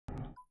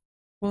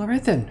Well,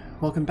 alright then,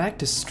 welcome back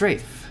to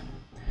STRAFE.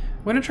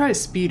 We're gonna try a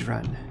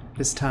speedrun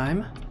this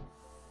time,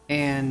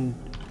 and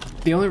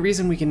the only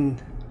reason we can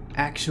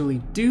actually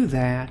do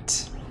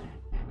that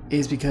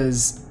is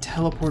because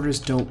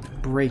teleporters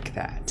don't break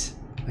that.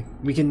 Like,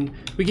 we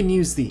can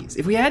use these.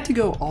 If we had to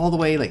go all the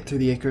way like through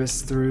the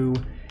Icarus, through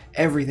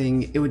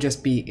everything, it would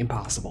just be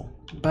impossible.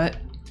 But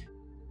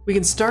we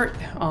can start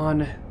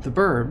on the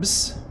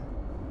burbs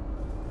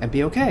and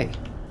be okay.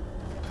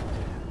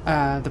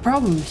 The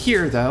problem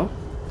here, though,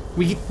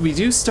 we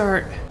do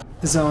start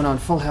the zone on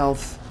full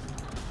health,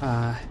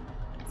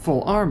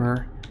 full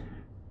armor,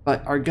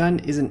 but our gun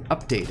isn't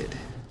updated.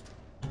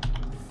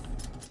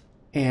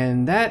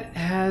 And that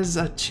has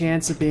a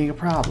chance of being a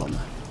problem,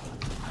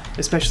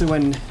 especially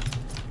when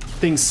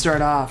things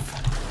start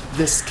off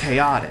this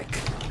chaotic.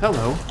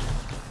 Hello.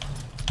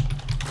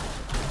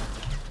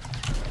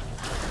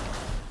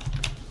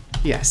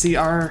 Yeah, see,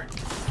 our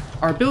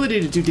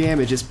ability to do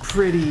damage is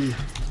pretty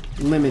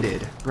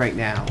limited right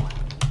now.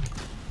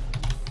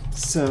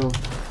 So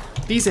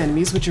these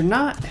enemies, which are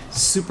not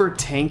super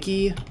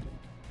tanky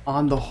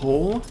on the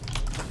whole,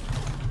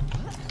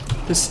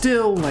 they're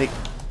still like,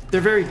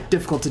 they're very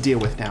difficult to deal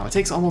with now. It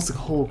takes almost a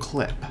whole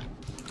clip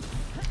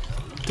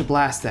to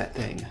blast that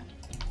thing.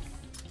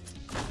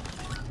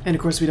 And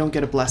of course we don't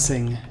get a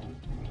blessing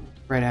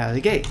right out of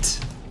the gate.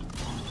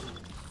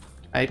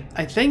 I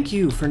thank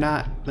you for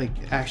not like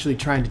actually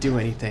trying to do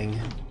anything.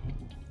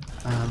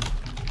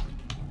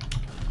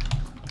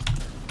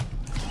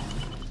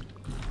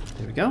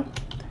 There we go.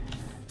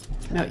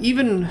 Now,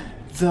 even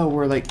though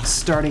we're like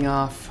starting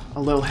off a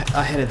little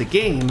ahead of the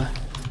game,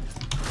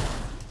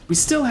 we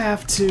still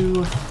have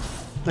to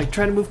like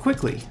try to move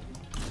quickly.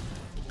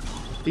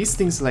 These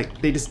things,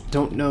 like, they just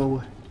don't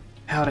know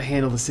how to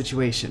handle the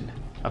situation,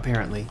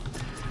 apparently.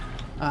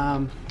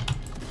 Come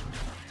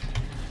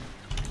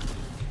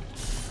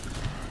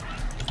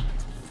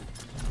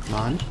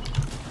on.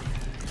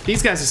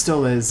 These guys are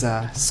still as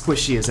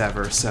squishy as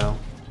ever, so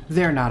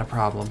they're not a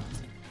problem.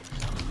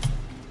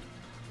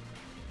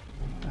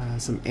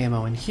 Some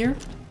ammo in here.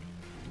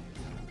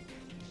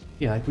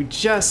 Yeah, like we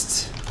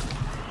just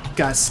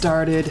got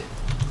started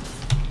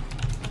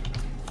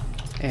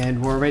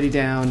and we're already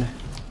down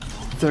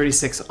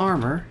 36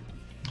 armor.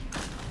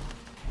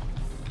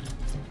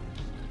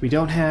 We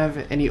don't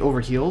have any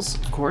overheals,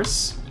 of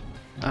course.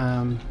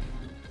 It's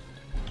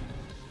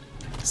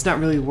not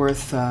really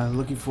worth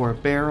looking for a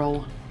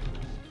barrel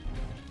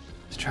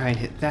to try and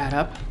hit that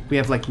up. We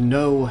have like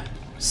no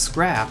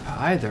scrap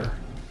either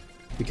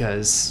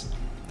because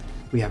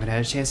we haven't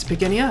had a chance to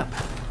pick any up.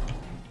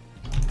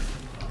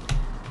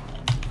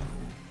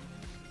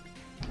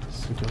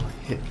 So we'll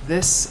hit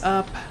this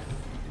up.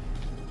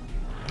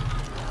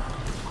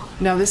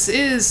 Now this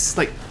is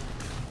like,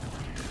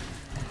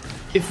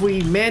 if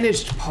we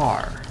managed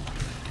par,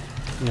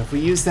 you know, if we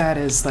use that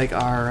as like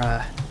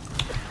our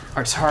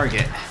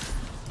target,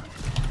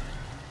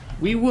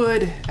 we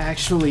would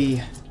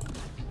actually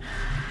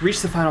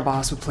reach the final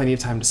boss with plenty of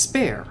time to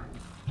spare.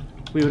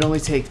 We would only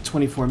take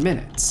 24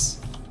 minutes.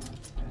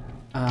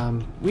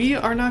 We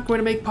are not going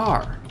to make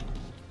par.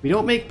 We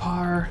don't make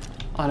par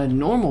on a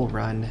normal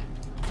run,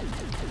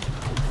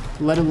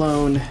 let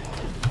alone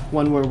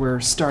one where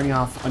we're starting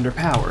off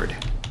underpowered.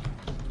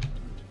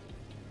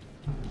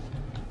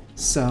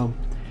 So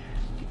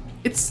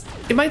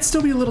it might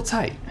still be a little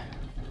tight.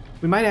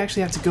 We might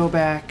actually have to go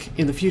back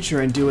in the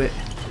future and do it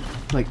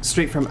like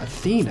straight from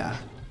Athena,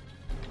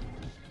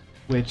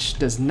 which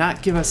does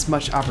not give us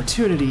much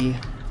opportunity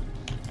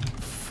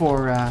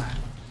for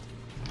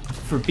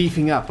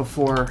beefing up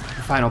before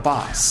the final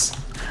boss.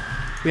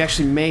 We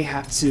actually may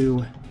have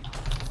to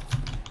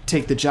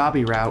take the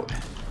jobby route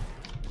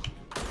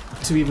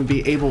to even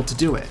be able to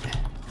do it.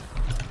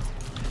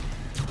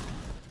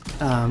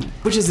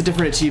 Which is a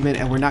different achievement,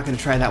 and we're not going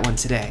to try that one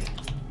today.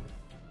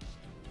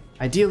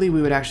 Ideally,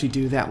 we would actually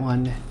do that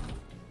one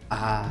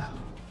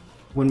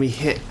when we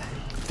hit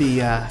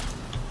the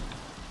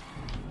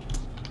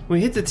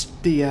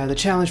the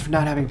challenge for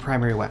not having a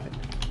primary weapon,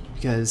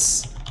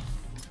 because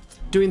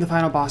doing the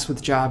final boss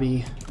with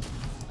jobby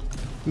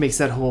makes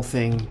that whole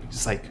thing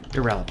just like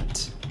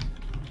irrelevant.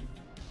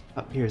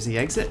 Up here's the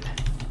exit.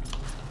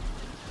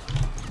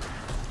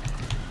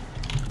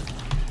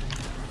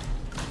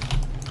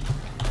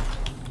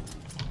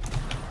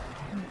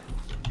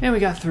 And we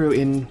got through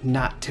in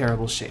not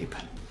terrible shape.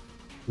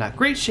 Not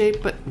great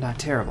shape, but not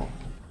terrible.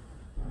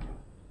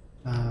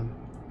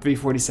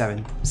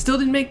 347. Still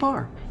didn't make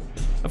par.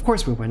 Of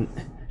course we wouldn't.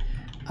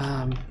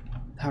 How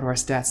do our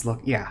stats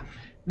look? Yeah.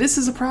 This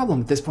is a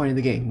problem at this point in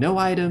the game. No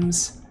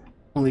items,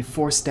 only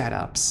 4 stat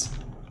ups.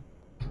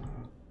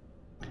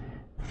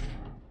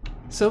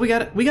 So we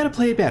gotta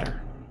play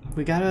better.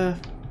 We gotta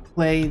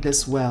play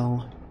this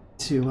well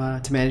to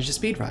manage a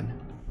speedrun.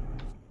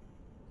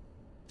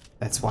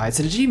 That's why it's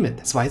an achievement.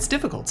 That's why it's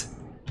difficult.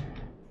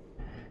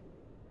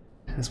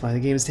 That's why the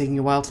game is taking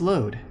a while to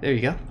load. There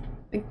you go.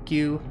 Thank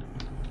you.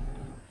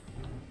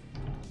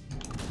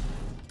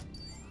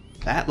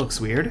 That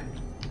looks weird.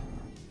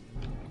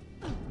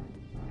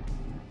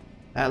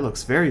 That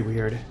looks very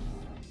weird.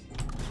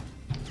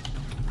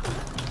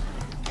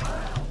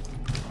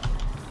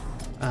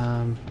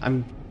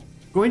 I'm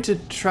going to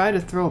try to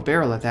throw a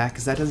barrel at that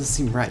because that doesn't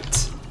seem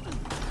right.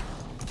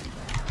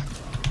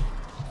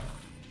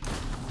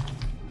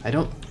 I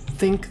don't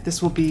think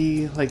this will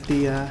be like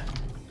the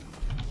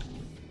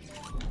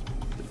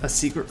a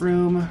secret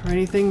room or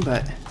anything,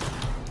 but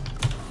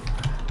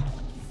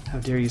how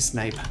dare you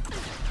snipe.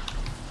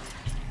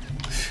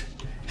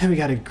 And we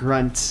got a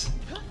grunt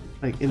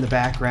like in the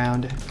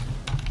background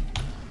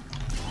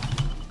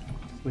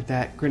with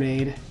that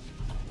grenade.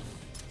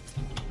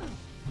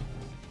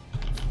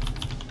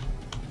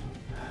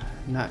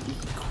 Not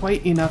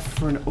quite enough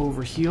for an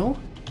overheal.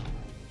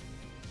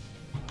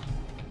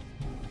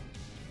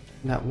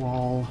 That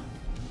wall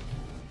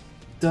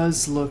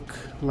does look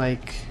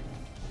like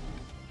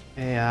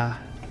a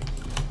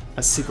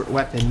secret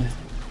weapon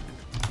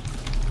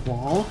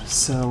wall,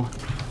 so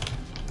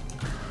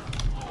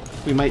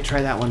we might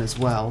try that one as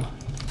well.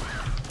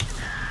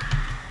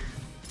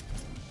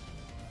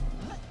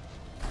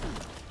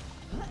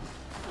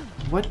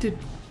 What did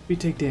we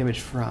take damage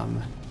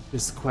from?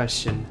 Is the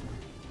question.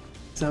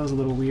 So that was a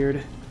little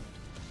weird.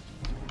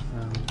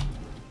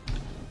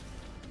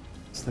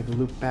 It's like a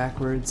loop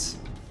backwards.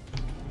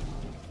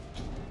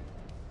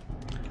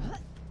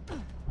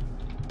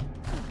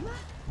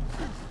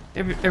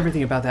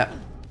 Everything about that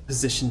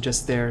position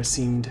just there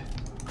seemed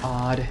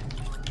odd.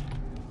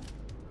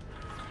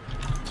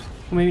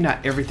 Well, maybe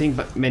not everything,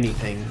 but many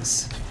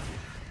things.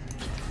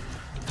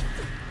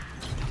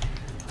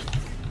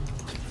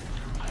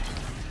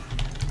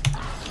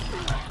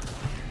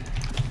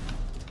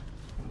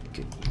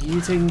 Get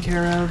you taken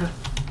care of.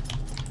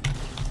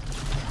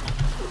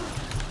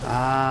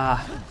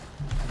 Ah.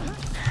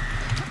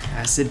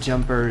 Acid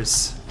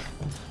jumpers.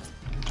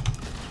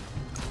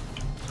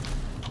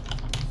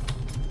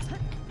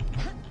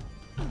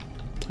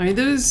 I mean,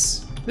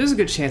 there's a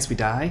good chance we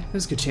die.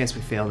 There's a good chance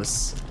we fail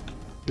this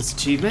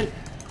achievement.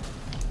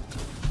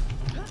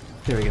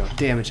 There we go,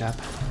 damage up.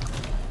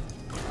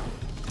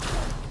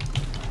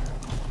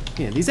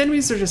 Yeah, these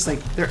enemies are just like,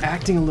 they're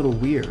acting a little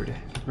weird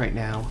right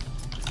now.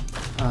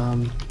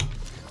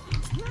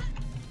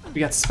 We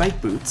got spike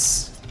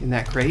boots in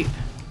that crate,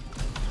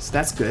 so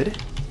that's good.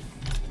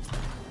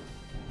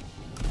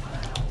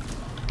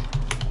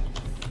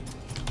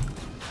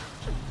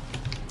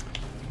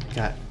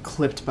 Got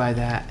clipped by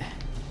that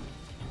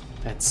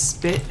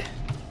spit.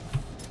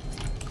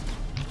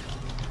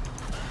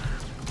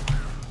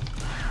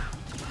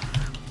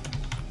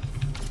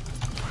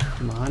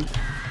 Come on.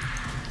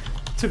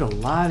 Took a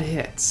lot of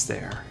hits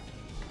there.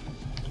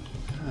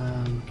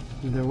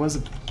 There was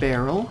a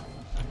barrel.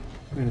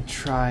 We're gonna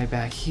try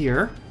back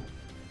here.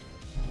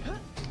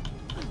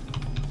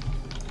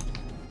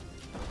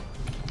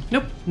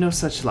 Nope, no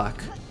such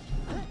luck.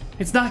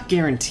 It's not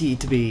guaranteed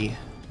to be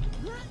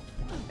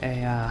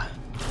a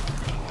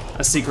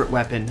secret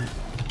weapon.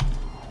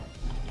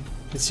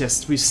 It's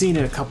just, we've seen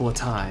it a couple of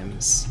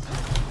times.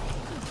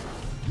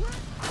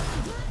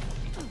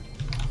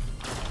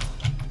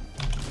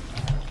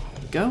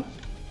 Go.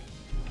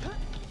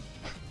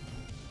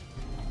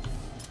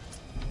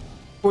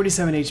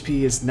 47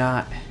 HP is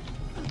not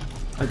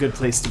a good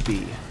place to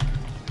be.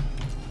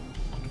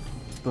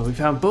 But we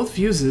found both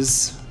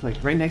fuses,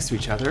 like, right next to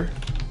each other.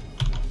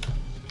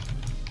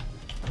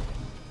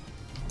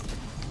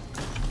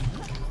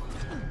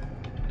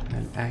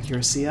 And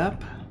accuracy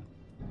up.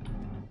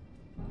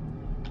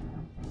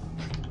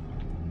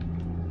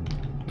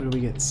 What do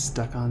we get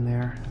stuck on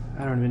there?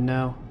 I don't even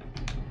know.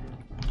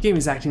 The game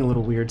is acting a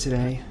little weird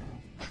today.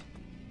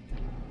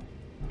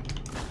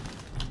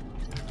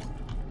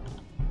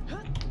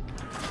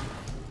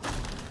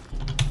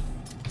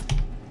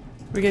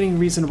 We're getting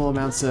reasonable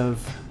amounts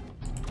of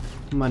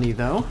money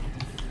though.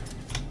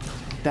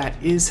 That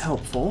is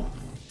helpful.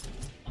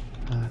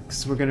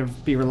 Because we're going to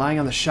be relying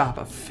on the shop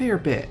a fair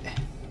bit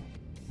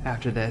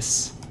after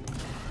this.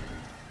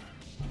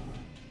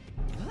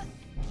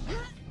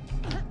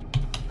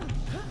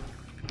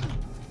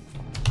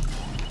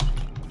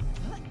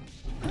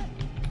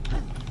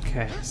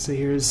 Okay, so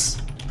here's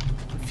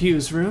the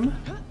fuse room.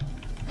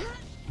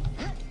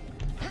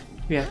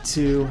 We have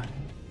to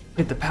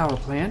hit the power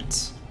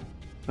plant,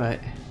 but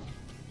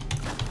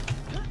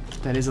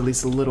that is at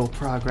least a little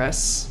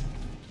progress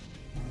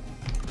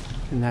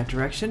in that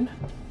direction.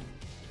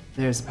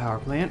 There's the power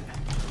plant.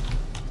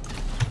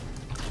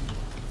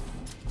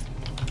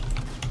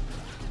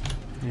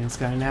 And it's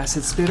got an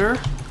acid spitter,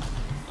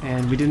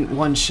 and we didn't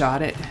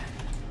one-shot it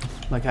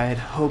like I had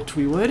hoped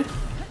we would.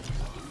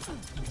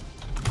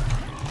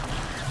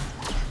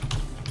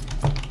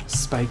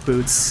 Spike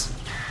boots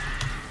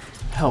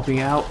helping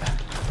out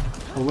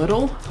a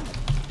little.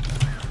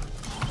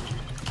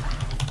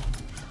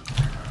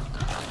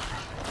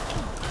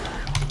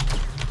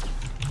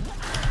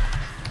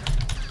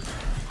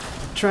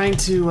 Trying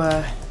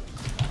to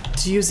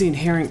use the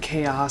inherent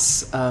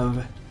chaos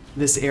of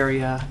this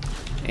area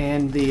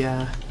and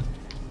the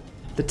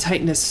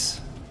tightness,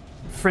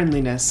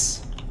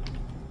 friendliness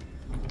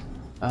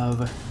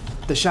of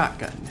the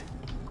shotgun.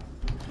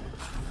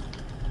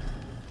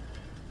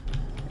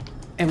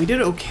 And we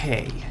did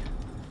okay.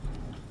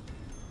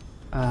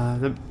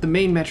 The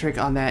main metric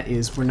on that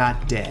is we're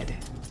not dead.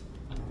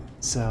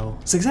 So,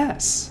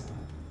 success!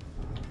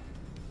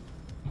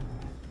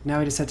 Now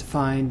we just have to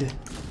find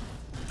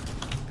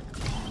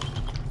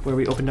where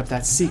we opened up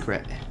that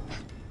secret.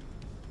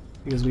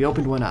 Because we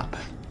opened one up.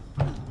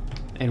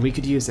 And we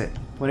could use it.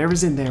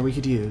 Whatever's in there we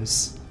could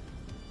use.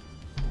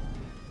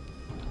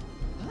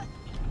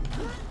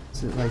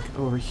 Is it like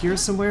over here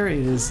somewhere?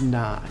 It is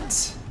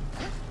not.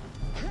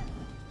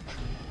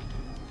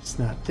 It's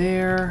not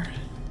there.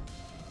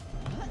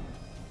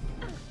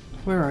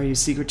 Where are you,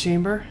 secret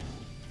chamber?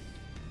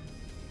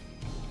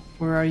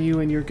 Where are you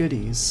and your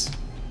goodies?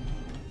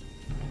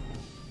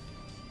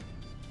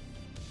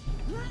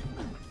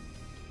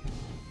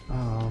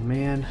 Oh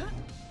man.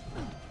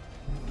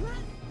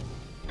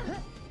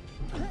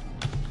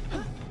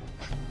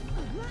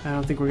 I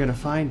don't think we're gonna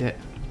find it.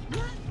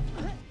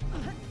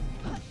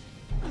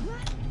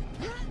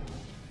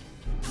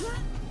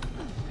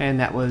 And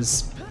that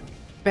was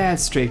bad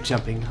strafe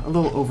jumping, a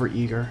little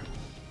overeager.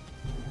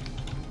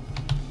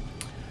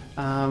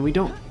 We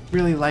don't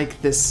really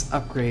like this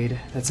upgrade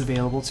that's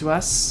available to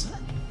us,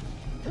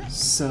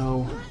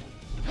 so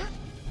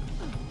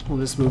we'll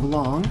just move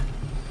along.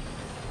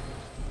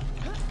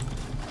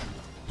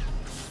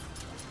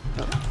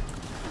 Oh,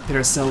 hit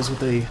ourselves with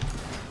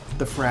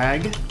the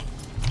frag.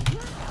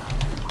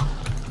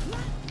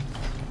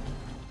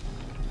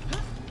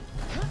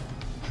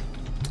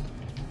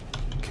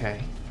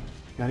 Okay,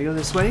 gotta go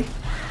this way.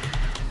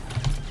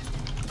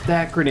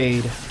 That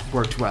grenade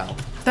worked well.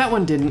 That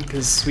one didn't,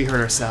 because we hurt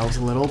ourselves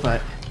a little,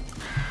 but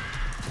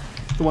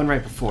the one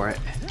right before it,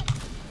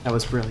 that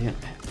was brilliant.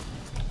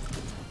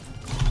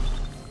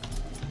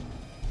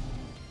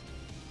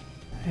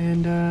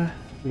 And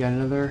we got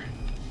another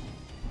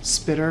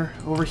spitter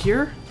over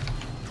here.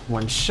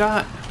 One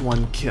shot,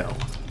 one kill.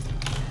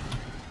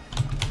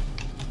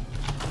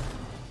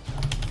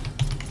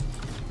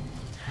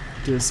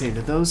 Do the same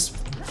to those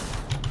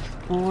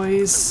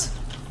boys.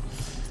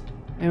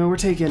 And we're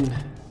taking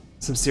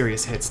some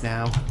serious hits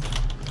now.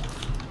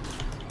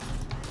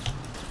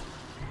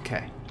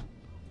 Okay.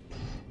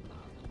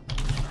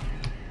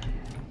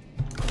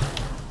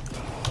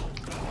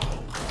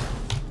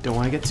 Don't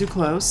want to get too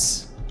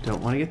close.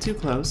 Don't want to get too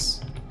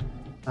close.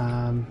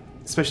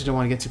 Especially don't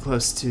want to get too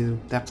close to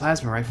that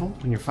plasma rifle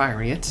when you're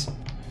firing it.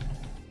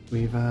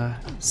 We've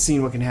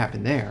seen what can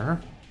happen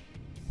there.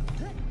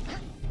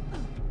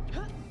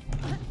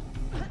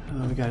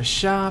 We got a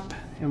shop,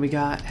 and we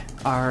got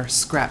our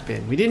scrap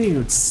bin. We didn't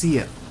even see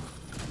it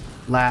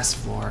last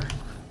floor,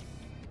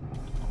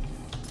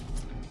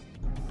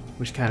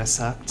 which kind of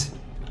sucked.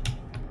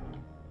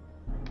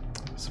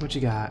 So what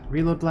you got?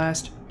 Reload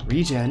blast,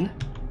 regen.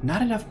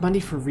 Not enough money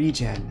for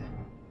regen.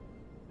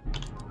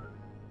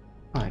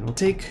 Fine, we'll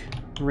take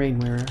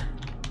rainwear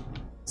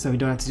so we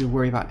don't have to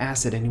worry about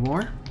acid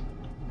anymore.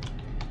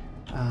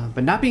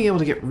 But not being able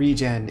to get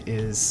regen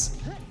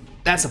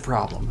that's a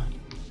problem.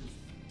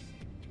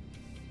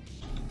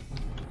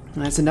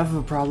 And that's enough of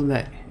a problem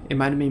that it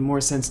might have made more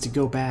sense to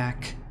go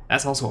back.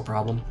 That's also a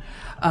problem.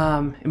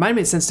 It might have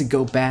made sense to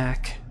go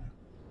back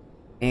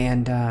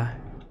and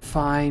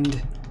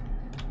find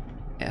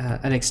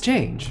an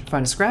exchange,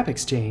 find a scrap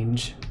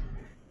exchange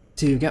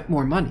to get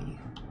more money.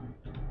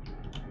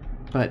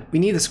 But we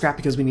need the scrap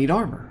because we need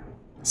armor.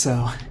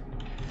 So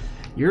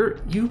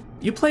you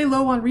play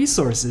low on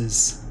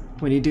resources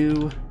when you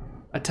do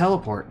a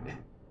teleport,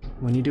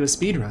 when you do a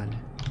speed run.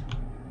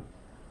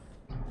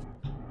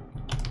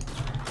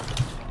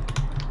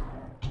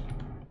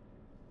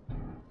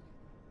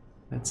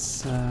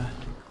 Let's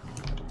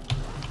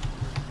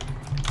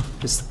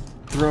just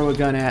throw a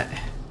gun at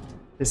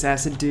this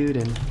acid dude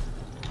and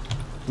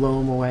blow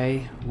him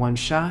away. One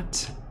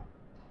shot.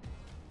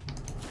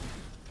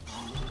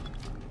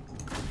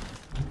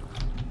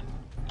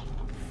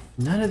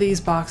 None of these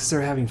boxes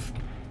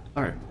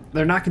are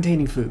they're not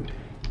containing food.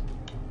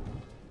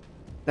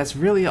 That's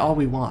really all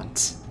we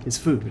want, is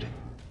food.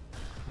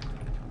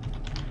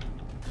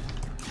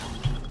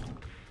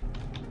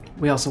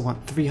 We also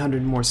want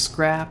 300 more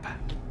scrap.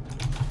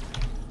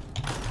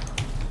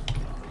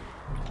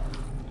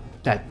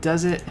 That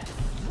does it.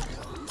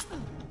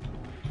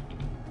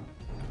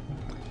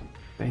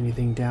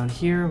 Anything down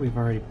here? We've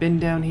already been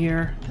down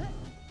here.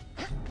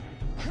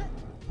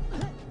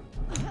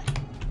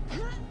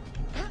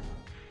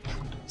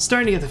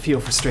 Starting to get the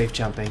feel for strafe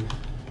jumping.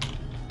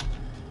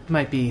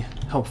 Might be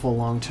helpful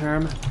long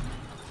term.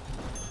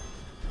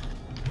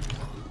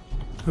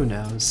 Who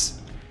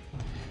knows?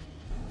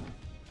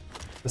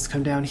 Let's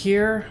come down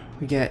here.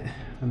 We get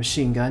a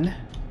machine gun.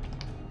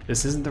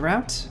 This isn't the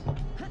route.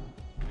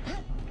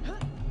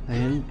 I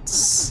didn't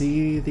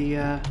see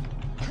the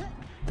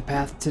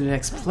path to the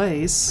next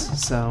place,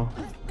 so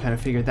kind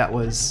of figured that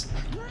was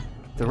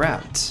the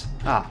route.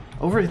 Ah,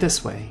 over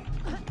this way.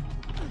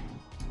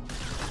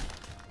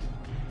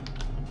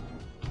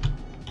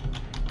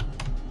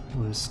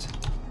 We'll just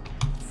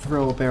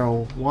throw a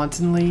barrel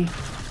wantonly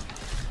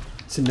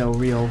to no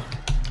real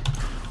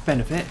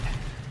benefit.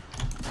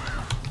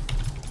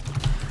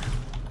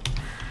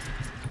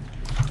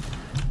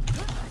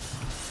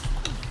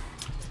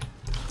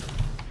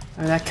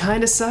 I mean, that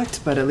kind of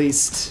sucked, but at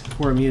least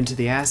we're immune to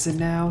the acid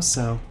now,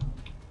 so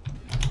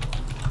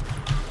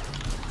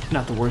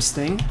not the worst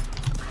thing.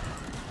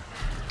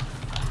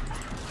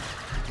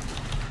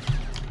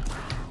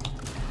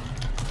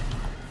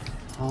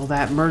 All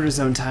that murder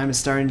zone time is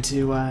starting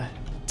to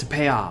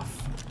pay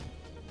off.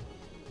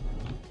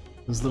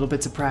 Those little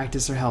bits of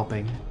practice are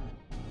helping.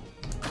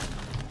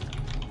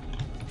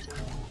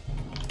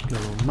 Get a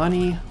little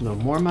money, a little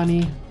more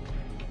money.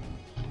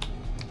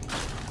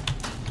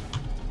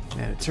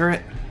 And a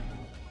turret.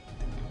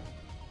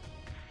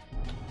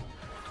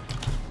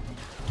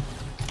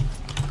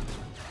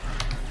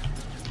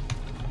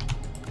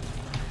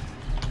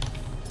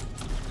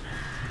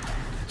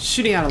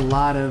 Shooting out a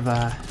lot of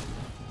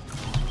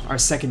our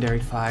secondary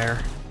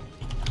fire.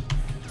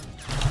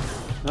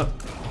 Oh.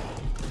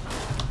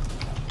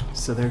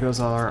 So there goes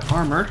all our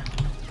armor.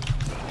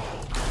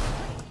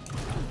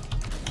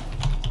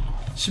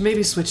 Should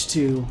maybe switch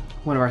to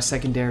one of our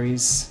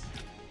secondaries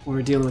when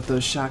we're dealing with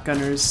those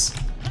shotgunners.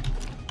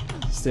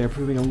 So they're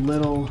proving a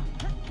little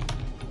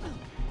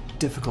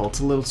difficult,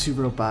 a little too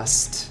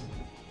robust.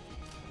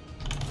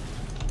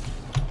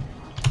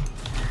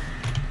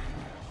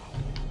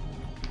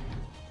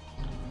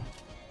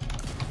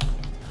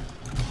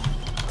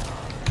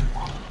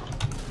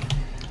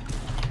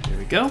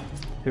 Go.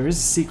 There is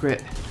a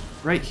secret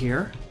right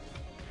here.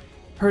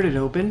 Heard it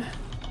open.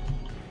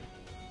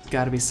 It's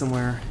got to be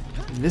somewhere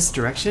in this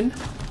direction.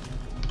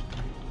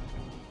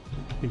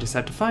 We just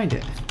have to find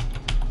it.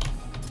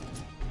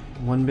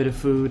 One bit of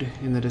food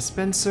in the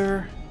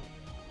dispenser.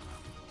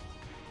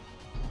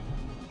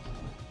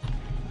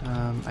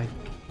 I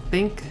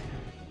think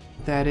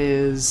that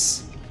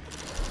is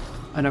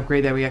an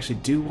upgrade that we actually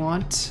do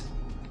want.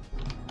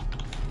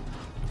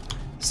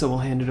 So we'll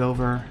hand it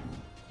over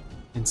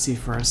and see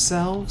for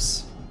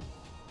ourselves.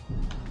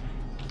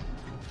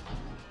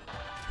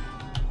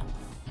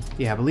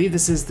 Yeah, I believe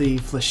this is the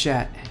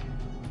flechette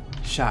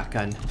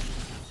shotgun.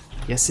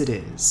 Yes, it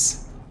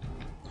is.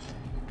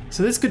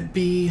 So this could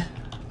be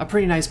a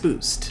pretty nice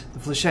boost. The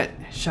flechette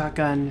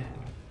shotgun,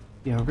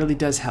 you know, really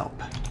does help.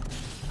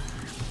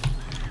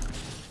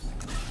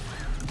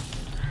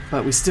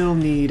 But we still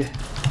need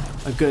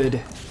a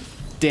good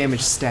damage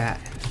stat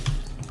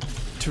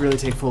to really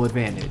take full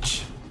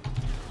advantage.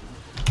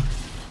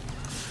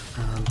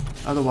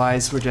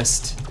 Otherwise, we're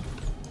just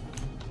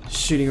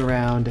shooting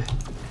around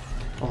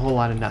a whole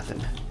lot of nothing.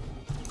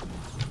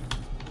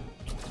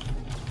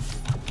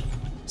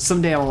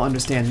 Someday I will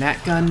understand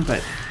that gun,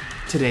 but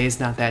today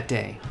is not that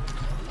day.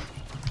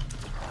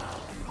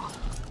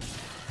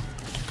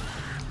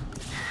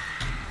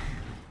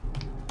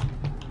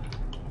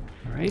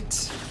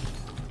 Alright.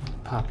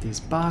 Pop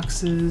these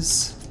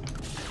boxes.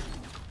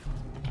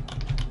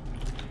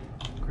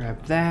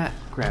 Grab that.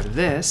 Grab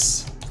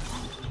this.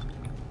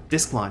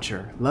 Disc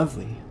launcher,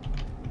 lovely.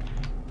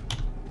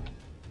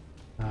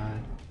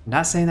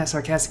 Not saying that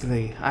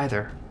sarcastically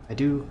either. I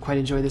do quite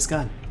enjoy this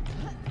gun.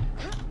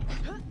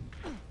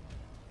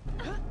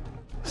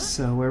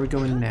 So where are we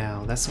going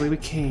now? That's the way we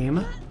came.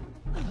 I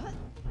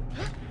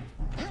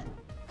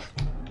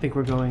think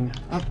we're going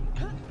up.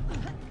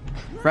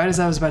 Right as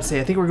I was about to say,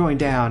 I think we're going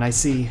down. I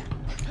see.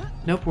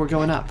 Nope, we're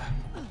going up.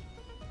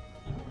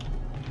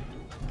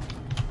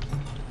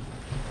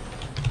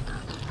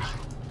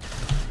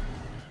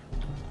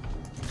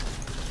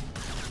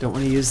 Don't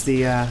want to use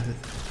the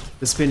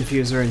spin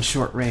fuser in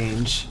short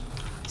range.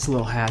 It's a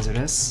little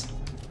hazardous.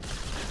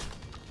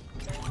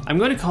 I'm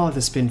going to call it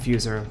the spin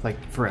fuser, like,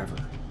 forever.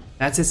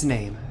 That's its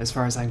name, as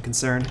far as I'm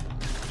concerned.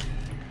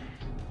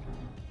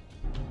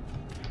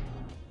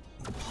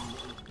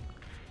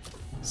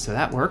 So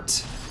that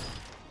worked.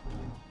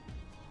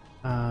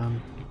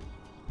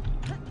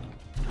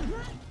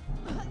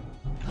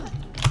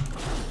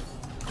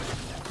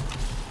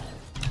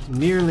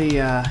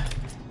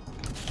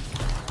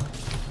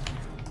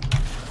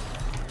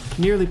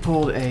 Nearly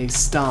pulled a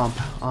stomp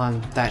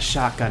on that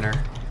shotgunner,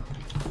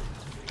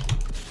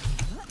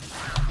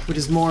 which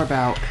is more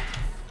about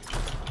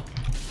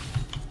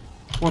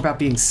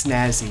being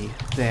snazzy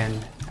than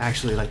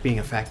actually like being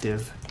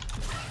effective.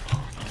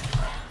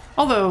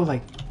 Although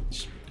like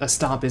a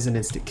stomp is an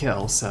instant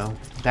kill, so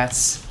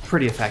that's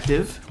pretty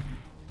effective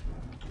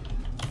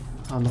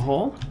on the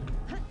whole.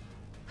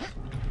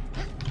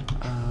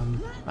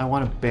 I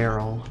want a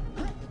barrel.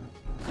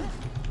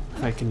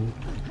 If I can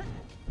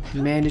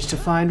manage to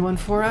find one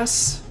for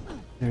us.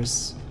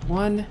 There's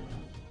one.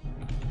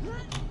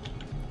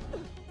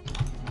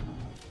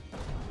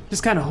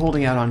 Just kind of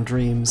holding out on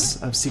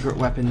dreams of secret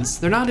weapons.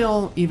 They're not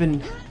all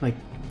even like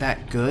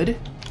that good,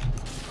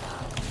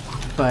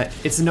 but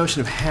it's the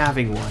notion of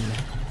having one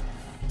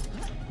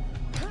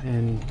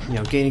and, you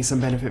know, gaining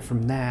some benefit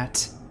from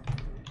that.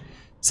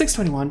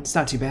 621, it's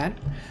not too bad.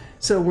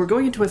 So we're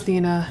going into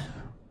Athena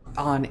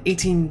on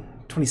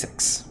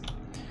 1826.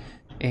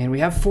 And we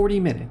have 40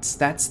 minutes.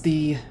 That's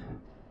the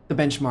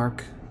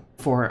benchmark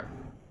for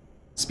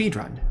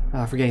speedrun,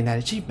 for getting that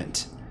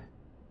achievement.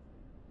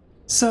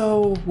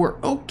 So we're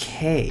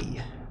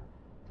okay.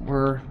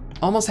 We're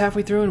almost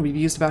halfway through and we've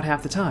used about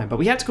half the time, but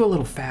we have to go a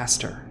little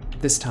faster.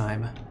 this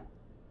time.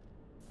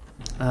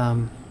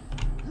 Yeah,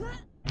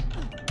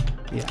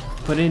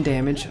 put in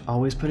damage.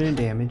 Always put in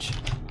damage.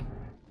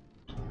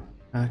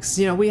 'Cause,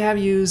 you know, we have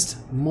used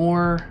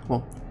more...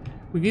 Well,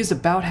 we've used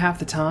about half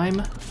the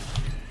time,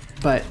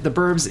 but the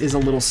Burbs is a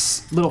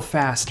little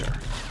faster.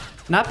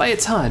 Not by a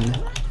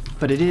ton,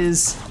 but it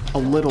is a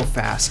little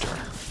faster.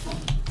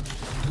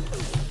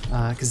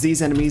 Because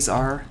these enemies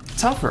are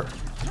tougher.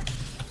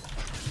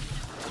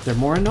 They're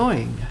more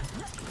annoying.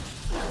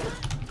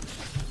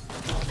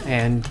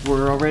 And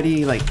we're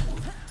already, like,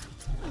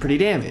 pretty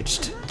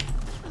damaged.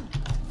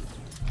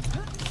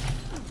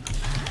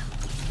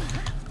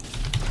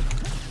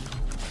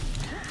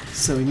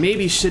 So we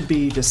maybe should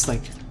be just,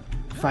 like,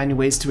 finding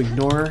ways to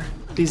ignore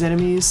these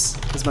enemies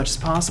as much as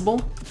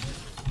possible.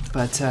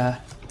 But,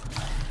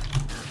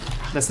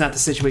 that's not the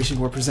situation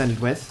we're presented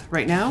with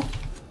right now.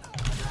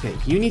 Okay,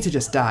 you need to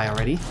just die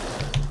already.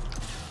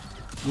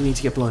 You need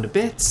to get blown to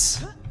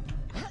bits.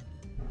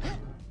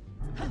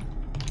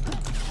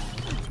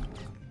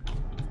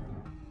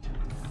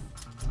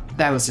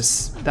 That was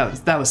just,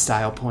 that was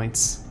style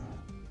points.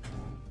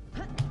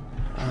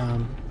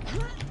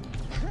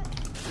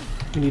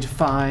 We need to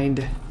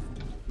find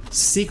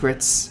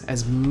secrets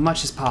as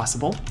much as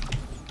possible.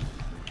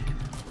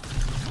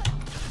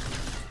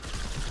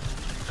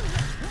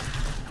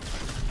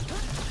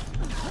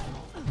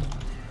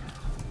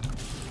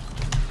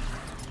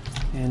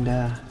 And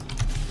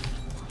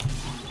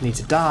we need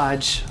to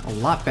dodge a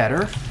lot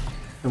better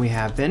than we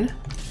have been.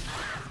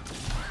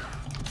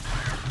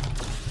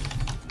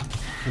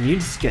 And you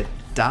just get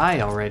die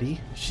already.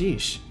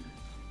 Sheesh.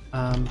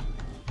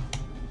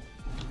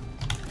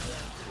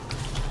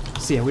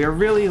 So yeah, we are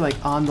really like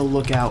on the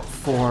lookout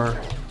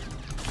for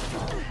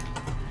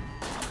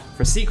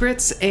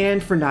secrets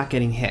and for not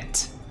getting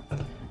hit.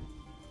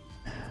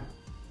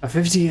 A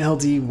 50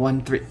 LD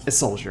 1-3 a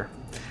soldier.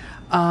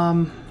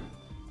 I'm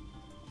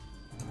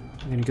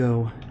gonna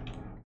go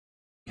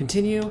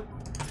continue.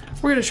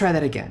 We're gonna try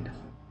that again.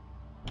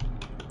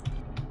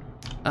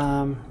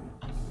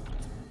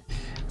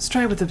 Let's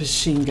try it with the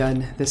machine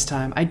gun this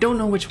time. I don't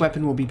know which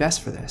weapon will be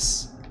best for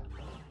this.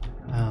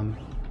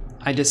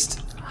 I just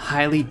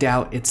highly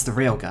doubt it's the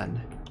railgun.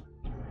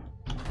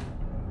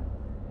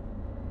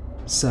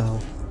 So,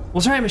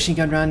 we'll try a machine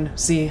gun run,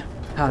 see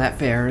how that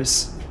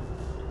fares.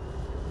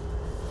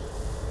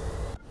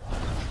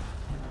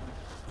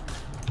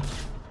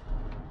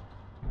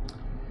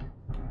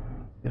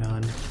 Get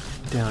on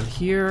down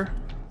here.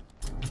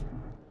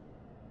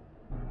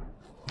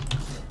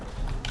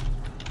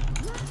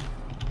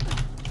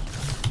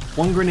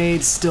 One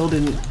grenade still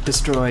didn't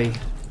destroy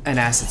an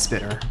acid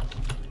spitter.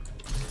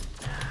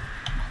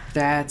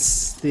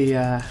 That's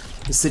the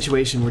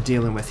situation we're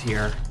dealing with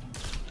here.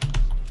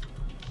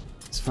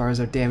 As far as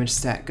our damage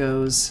stat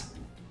goes.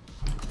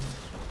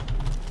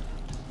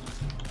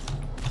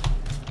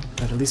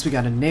 But at least we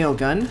got a nail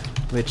gun,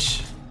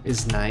 which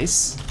is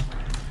nice.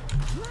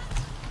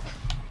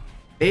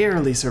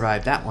 Barely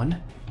survived that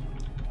one.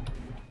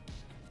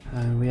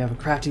 We have a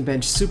crafting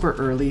bench super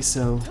early,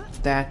 so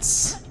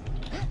that's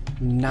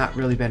not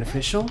really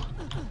beneficial.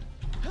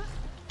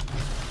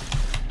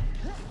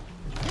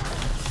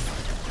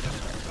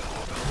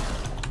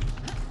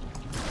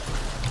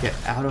 Get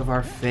out of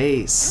our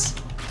face.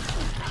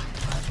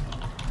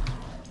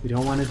 We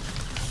don't want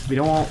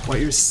what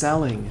you're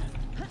selling.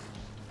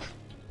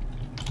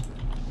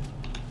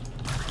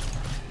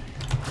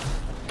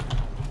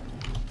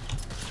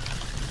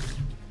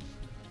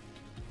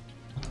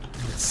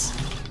 Let's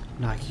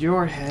knock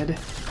your head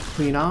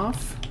clean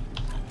off.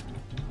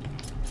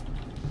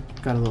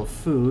 Got a little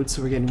food,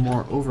 so we're getting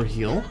more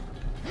overheal.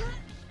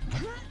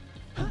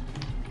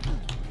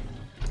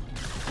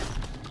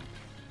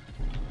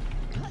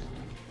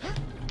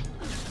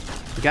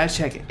 We gotta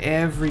check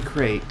every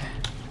crate,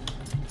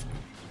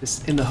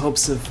 just in the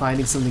hopes of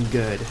finding something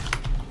good.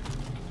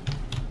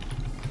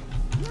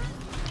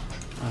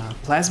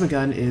 Plasma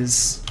gun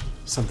is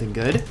something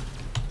good.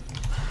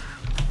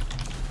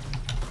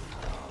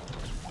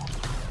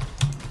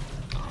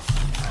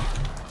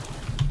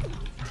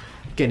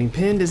 Getting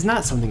pinned is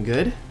not something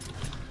good.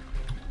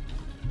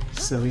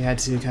 So we had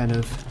to kind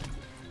of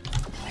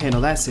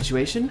handle that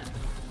situation.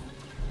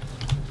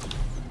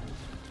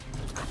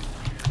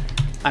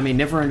 I may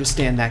never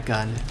understand that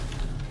gun.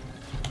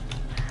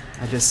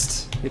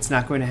 It's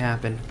not going to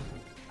happen.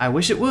 I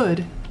wish it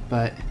would,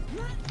 but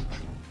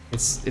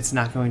it's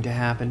not going to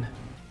happen.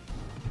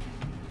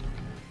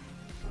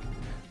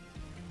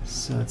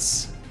 So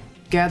let's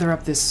gather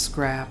up this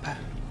scrap.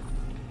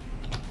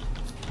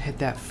 Hit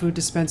that food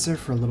dispenser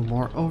for a little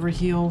more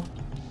overheal.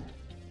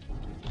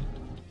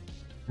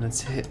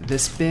 Let's hit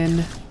this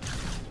bin.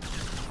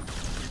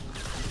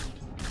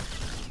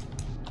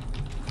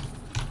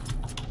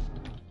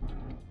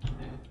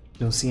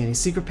 Don't see any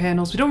secret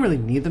panels. We don't really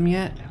need them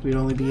yet. We'd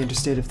only be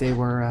interested if they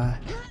were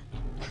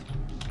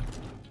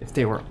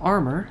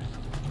armor,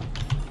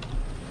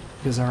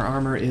 because our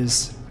armor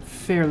is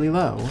fairly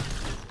low.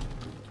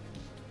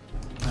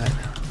 But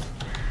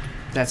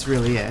that's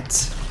really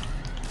it.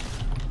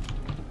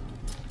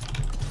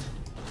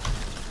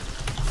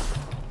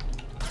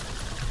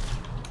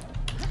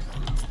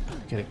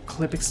 Get a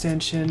clip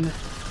extension.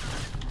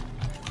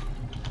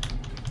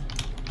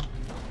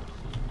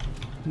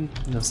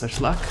 No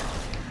such luck.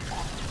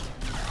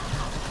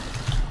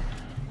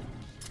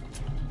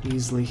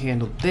 Easily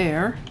handled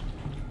there.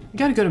 We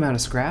got a good amount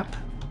of scrap.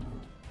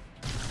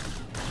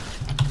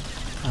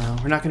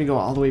 We're not going to go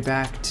all the way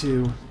back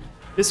to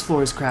this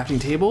floor's crafting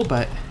table,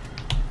 but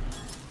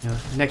you know,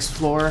 next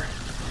floor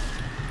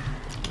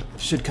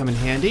should come in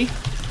handy.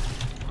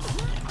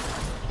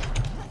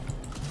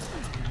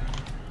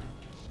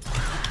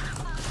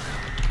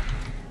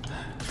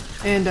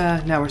 And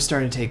now we're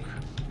starting to take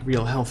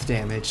real health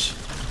damage,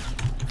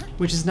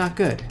 which is not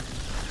good.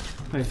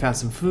 I found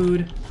some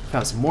food,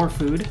 found some more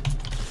food.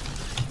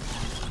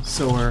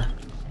 So we're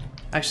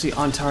actually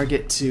on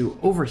target to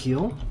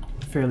overheal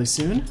fairly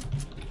soon.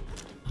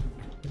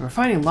 We're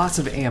finding lots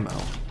of ammo,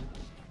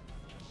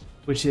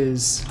 which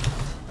is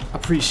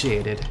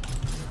appreciated.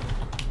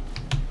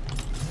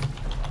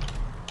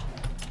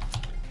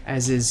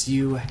 As is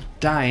you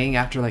dying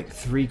after like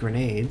 3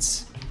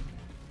 grenades.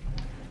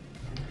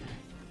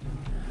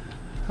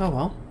 Oh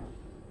well.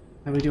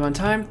 How do we do on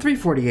time?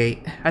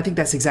 3:48. I think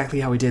that's exactly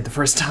how we did the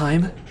first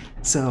time.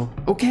 So,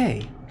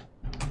 okay.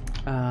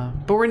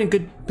 But we're in a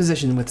good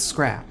position with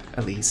scrap,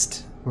 at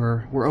least.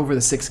 We're over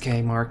the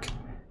 6K mark,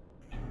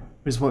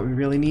 which is what we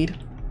really need.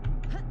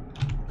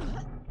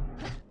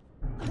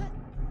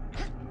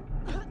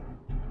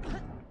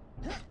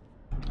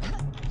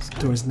 This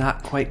door's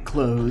not quite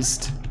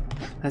closed.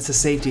 That's a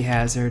safety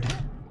hazard.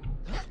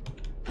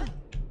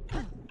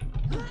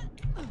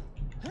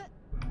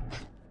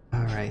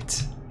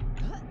 Alright.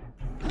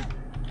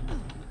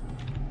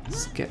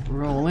 Let's get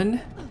rolling.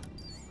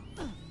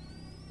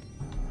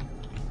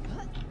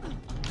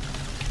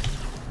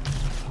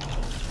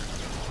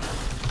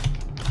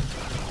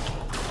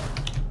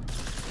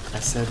 I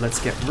said let's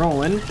get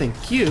rolling.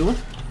 Thank you.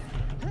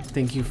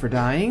 Thank you for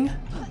dying.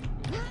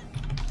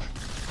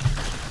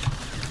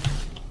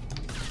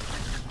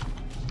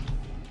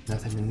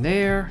 Nothing in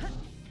there.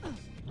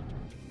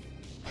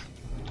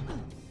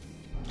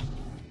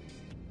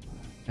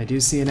 I do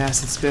see an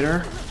acid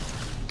spitter.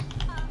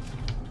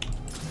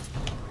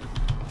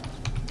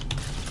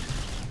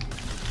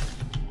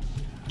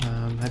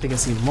 I think I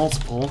see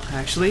multiple,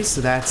 actually, so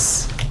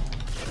that's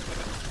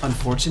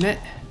unfortunate.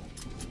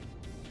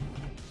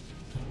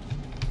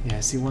 Yeah, I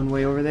see one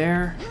way over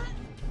there.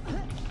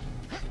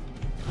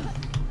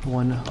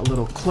 One a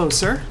little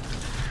closer.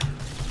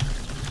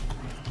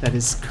 That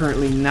is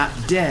currently not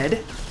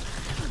dead.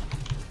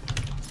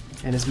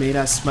 And has made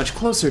us much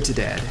closer to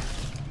dead.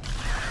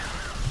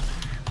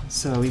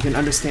 So you can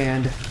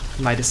understand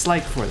my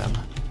dislike for them.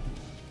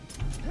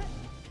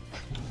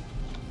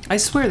 I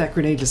swear that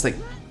grenade just like...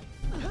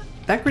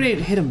 That grenade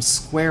hit him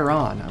square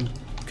on, I'm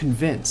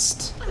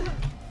convinced.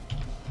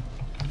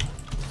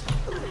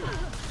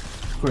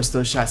 Of course,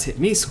 those shots hit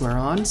me square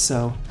on,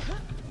 so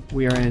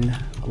we are in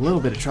a little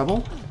bit of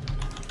trouble.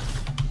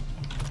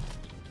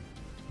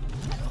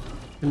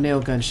 The nail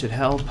gun should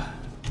help.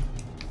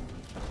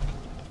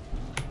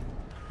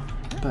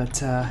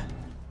 But,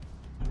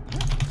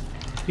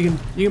 you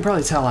can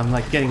probably tell I'm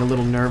like getting a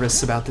little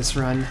nervous about this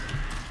run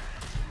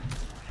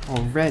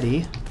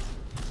already.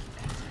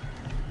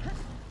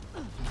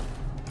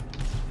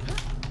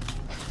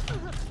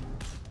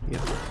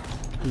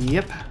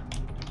 Yep,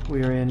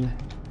 we are in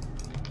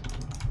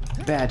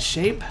bad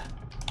shape.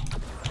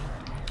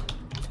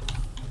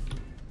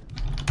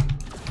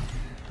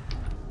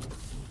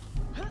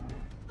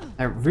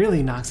 That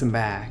really knocks him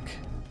back.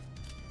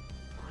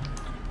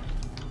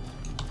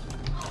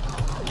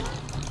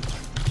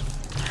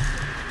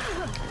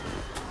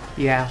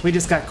 Yeah, we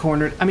just got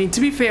cornered. I mean,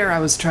 to be fair, I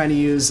was trying to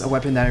use a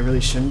weapon that I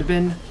really shouldn't have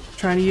been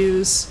trying to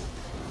use.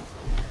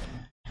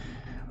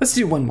 Let's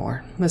do one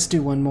more. Let's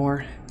do one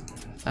more.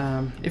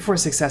 If we're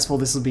successful,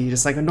 this will be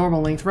just like a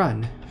normal length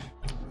run.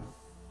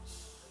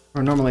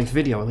 Or a normal length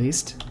video, at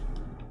least.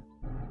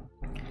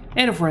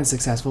 And if we're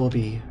unsuccessful, it'll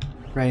be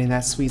right in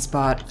that sweet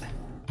spot.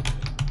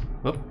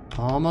 Whoop,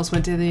 almost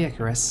went to the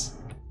Icarus.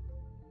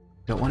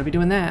 Don't want to be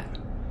doing that.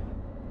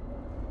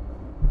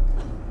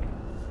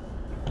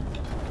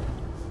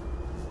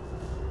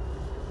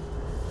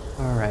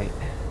 Alright,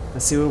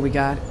 let's see what we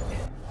got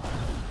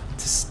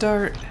to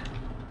start.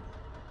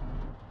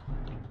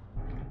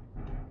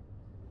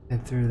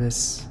 And through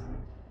this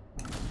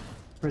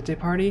birthday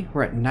party,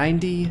 we're at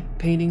 90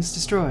 paintings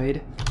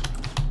destroyed.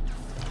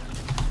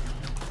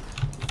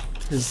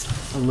 There's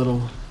a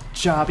little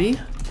jobby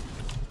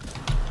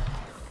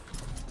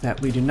that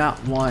we do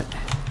not want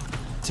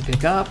to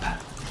pick up.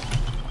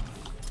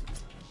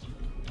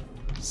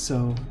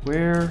 So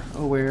where,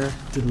 oh where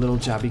did little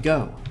jobby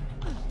go?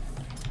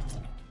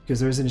 Because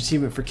there's an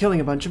achievement for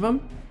killing a bunch of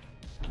them.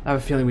 I have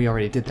a feeling we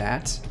already did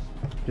that.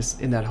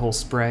 Just in that whole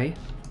spray.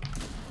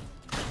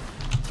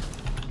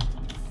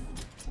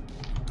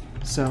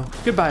 So,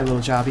 goodbye, little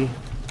jobby.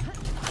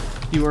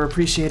 You are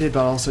appreciated,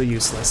 but also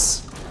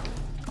useless.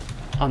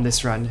 On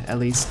this run, at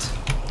least.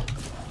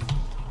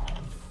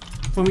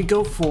 When we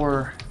go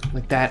for,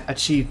 like, that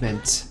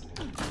achievement,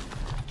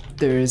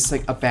 there's,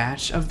 like, a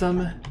batch of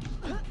them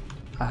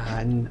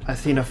and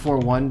Athena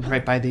 4-1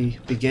 right by the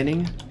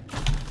beginning.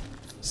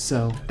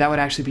 So that would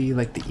actually be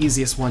like the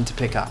easiest one to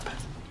pick up.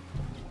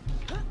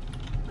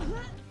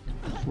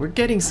 We're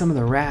getting some of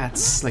the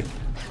rats like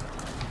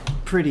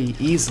pretty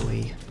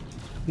easily.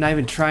 Not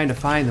even trying to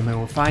find them, and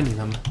we're finding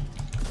them.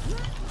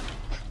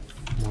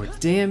 More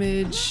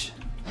damage.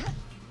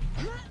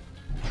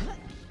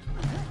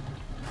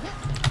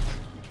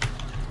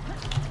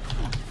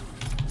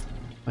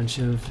 Bunch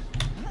of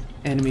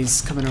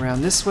enemies coming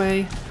around this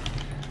way.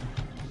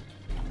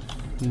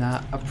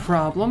 Not a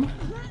problem.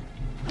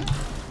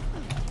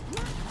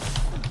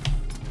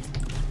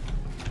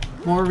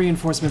 More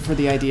reinforcement for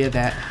the idea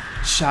that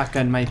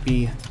shotgun might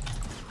be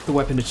the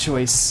weapon of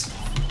choice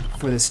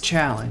for this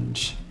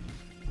challenge.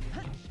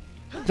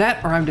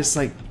 That, or I'm just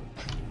like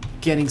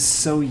getting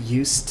so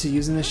used to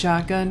using the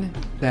shotgun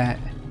that,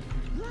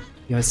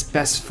 you know, it's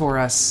best for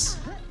us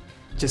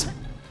just,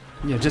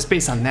 you know, just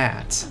based on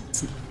that.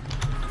 It's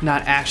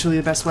not actually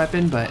the best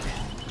weapon, but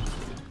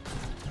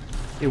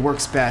it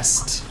works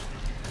best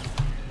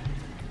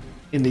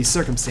in these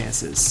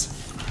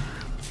circumstances.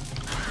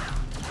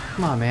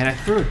 Come on, man, I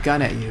threw a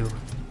gun at you.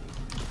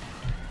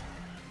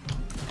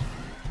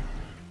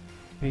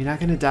 Are you not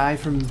gonna die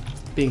from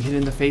being hit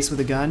in the face with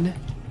a gun?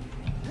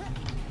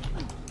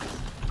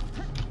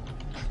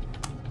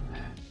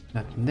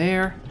 Nothing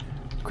there.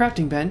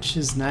 Crafting bench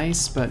is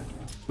nice, but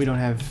we don't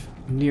have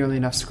nearly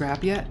enough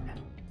scrap yet.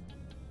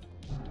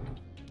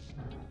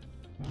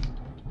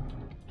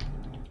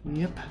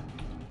 Yep.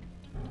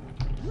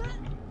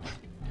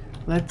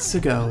 Let's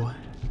go.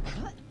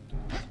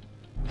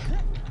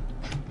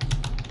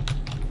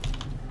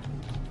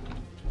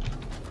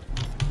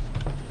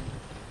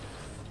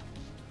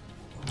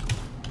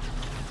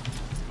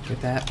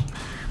 Get that.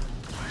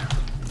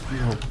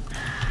 Little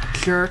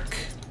jerk.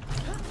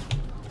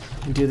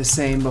 And do the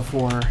same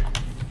before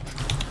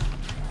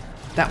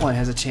that one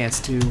has a chance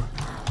to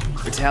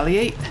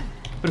retaliate.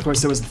 But of course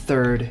there was a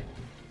third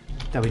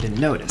that we didn't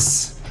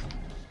notice.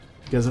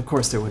 Because of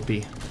course there would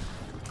be.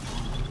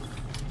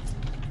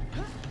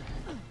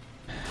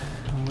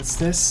 What's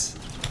this?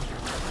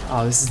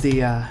 Oh, this is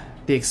the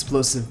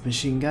explosive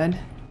machine gun.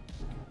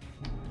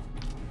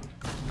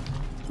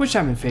 Which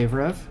I'm in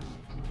favor of.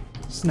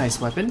 It's a nice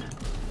weapon.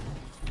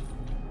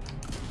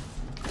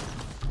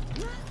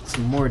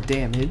 Some more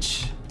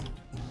damage.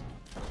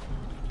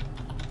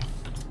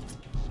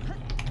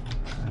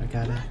 I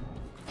gotta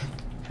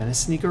kind of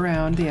sneak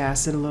around the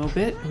acid a little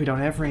bit. We don't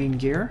have rain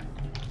gear.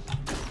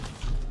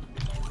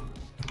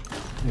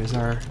 There's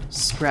our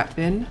scrap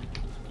bin.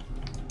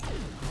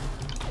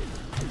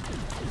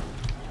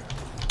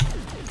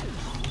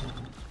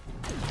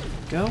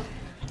 Go.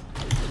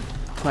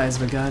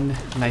 Plasma gun,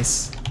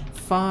 nice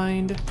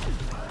find.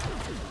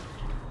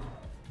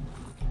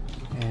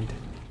 And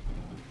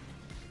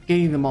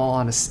getting them all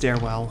on a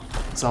stairwell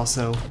is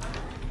also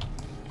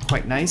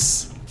quite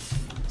nice,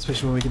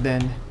 especially when we could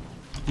then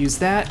use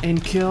that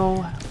and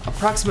kill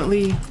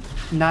approximately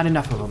not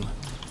enough of them.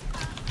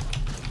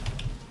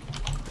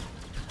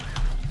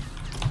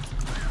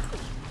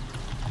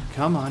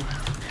 Come on.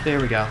 There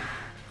we go.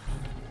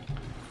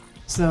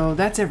 So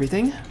that's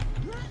everything.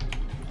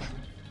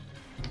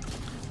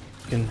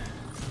 Can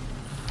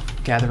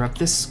gather up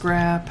this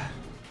scrap.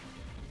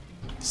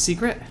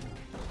 Secret?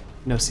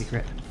 No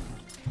secret.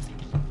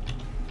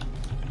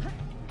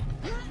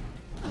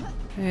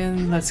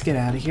 And let's get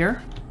out of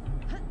here.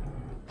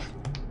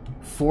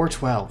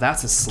 412,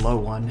 that's a slow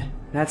one.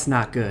 That's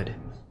not good.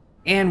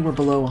 And we're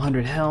below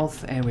 100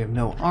 health, and we have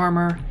no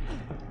armor.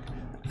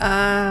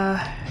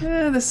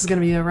 This is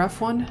gonna be a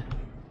rough one.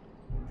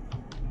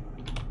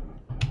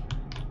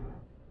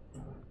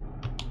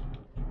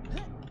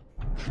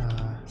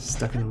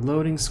 Stuck in the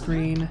loading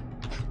screen.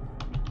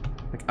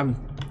 Like, I'm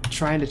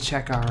trying to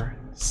check our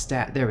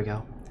stat. There we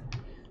go.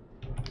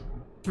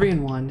 3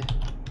 and 1.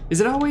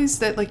 Is it always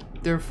that,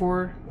 like, there are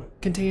 4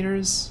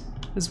 containers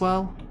as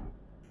well?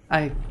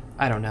 I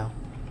don't know.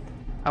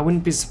 I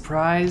wouldn't be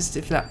surprised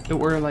if it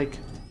were, like,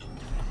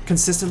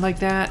 consistent like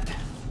that.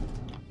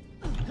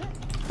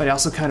 But I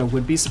also kind of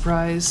would be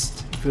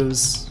surprised if it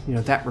was, you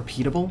know, that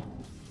repeatable.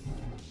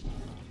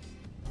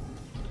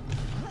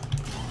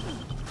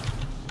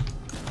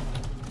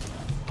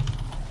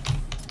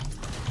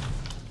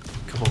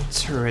 Couple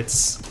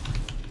turrets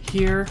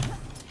here.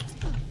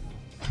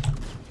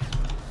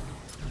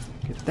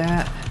 Get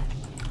that.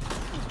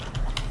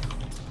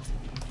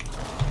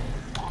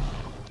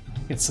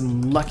 Get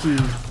some lucky,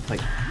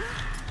 like,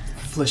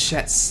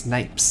 flechette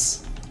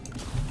snipes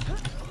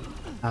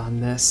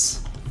on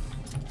this.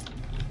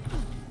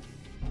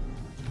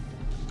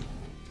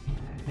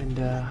 And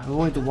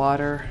avoid the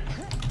water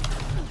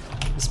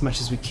as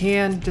much as we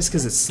can, just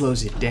because it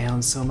slows you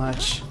down so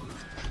much.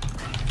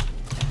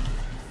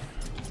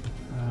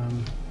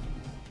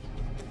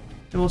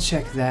 And we'll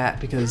check that,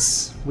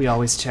 because we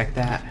always check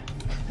that.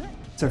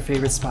 It's our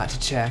favorite spot to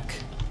check.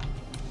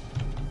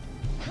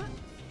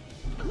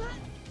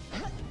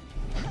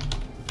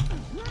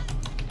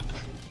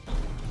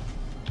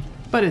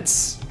 But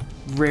it's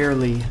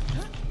rarely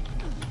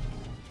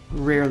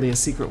a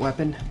secret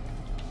weapon.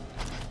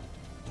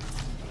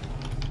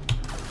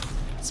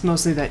 It's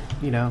mostly that,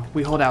 you know,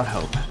 we hold out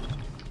hope.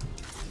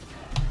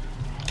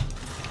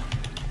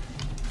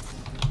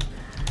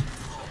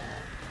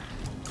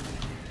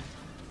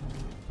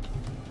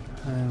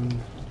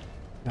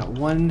 Got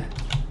one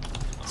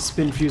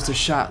spin fuser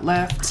shot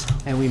left,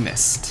 and we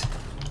missed.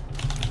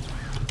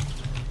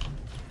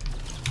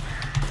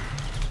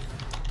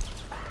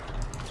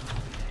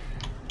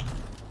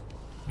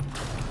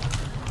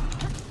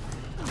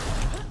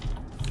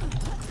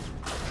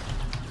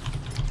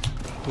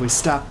 We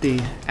stopped the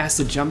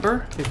acid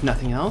jumper, if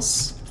nothing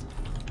else.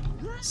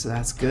 So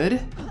that's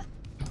good.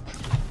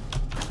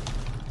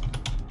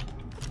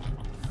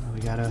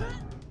 We got a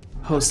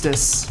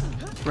hostess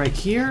right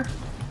here.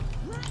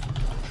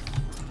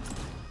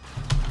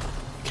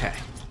 Okay.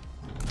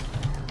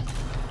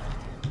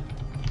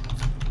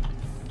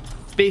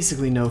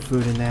 Basically no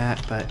food in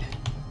that, but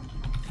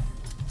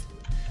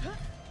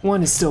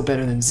 1 is still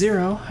better than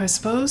 0, I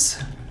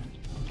suppose.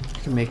 I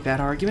can make that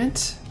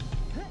argument.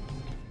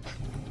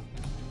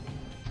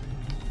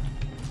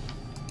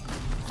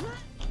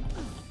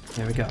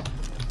 There we go.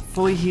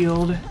 Fully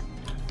healed.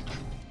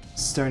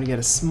 Starting to get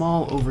a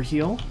small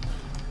overheal.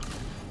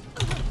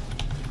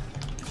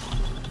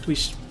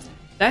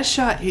 That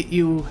shot hit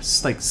you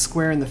like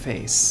square in the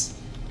face.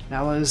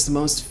 That was the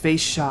most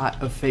face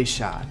shot of face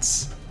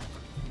shots.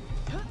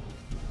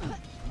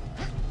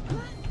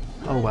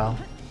 Oh well.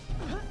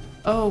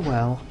 Oh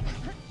well.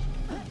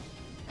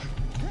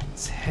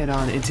 Let's head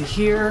on into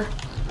here.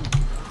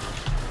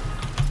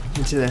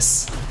 Into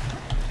this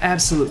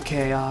absolute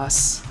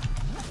chaos.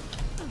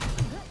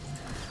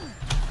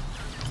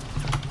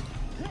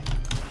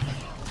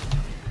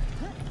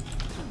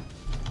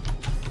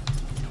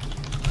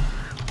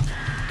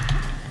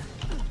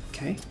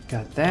 Okay,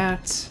 got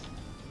that.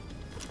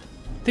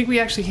 I think we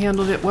actually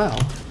handled it well.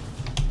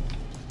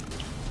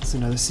 It's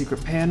another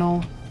secret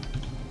panel.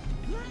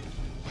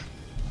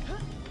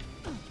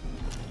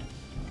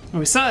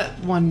 We saw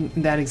one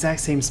in that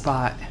exact same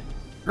spot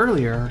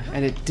earlier,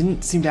 and it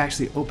didn't seem to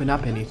actually open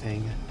up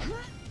anything.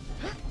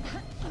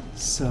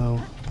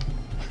 So,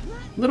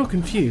 a little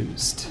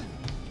confused.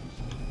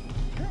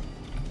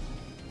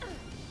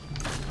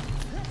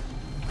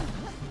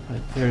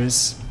 But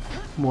there's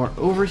more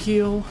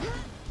overheal.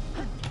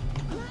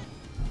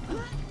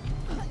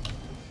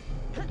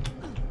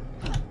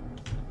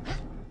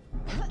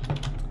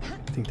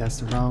 I think that's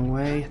the wrong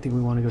way. I think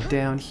we want to go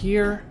down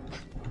here.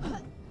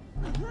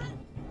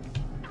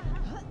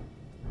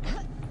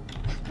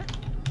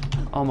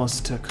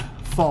 Almost took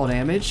fall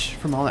damage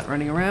from all that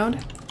running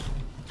around.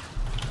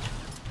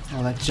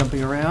 All that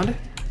jumping around.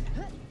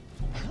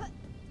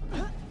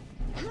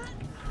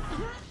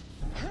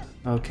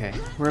 Okay,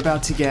 we're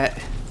about to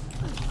get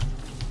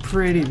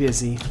pretty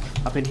busy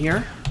up in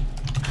here.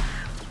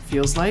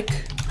 Feels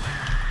like.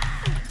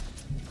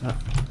 Oh,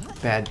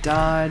 bad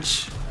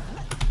dodge.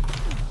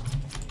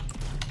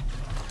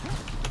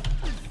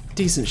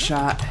 Decent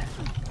shot.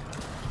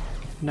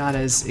 Not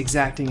as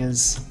exacting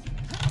as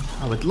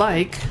I would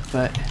like,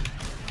 but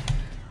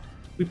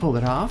we pulled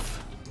it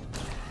off.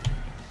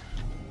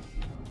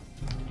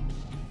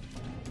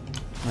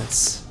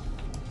 Let's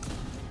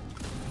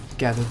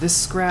gather this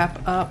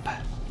scrap up.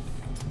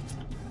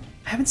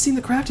 I haven't seen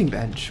the crafting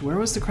bench. Where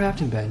was the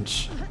crafting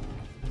bench?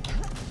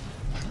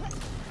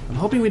 I'm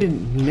hoping we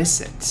didn't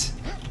miss it.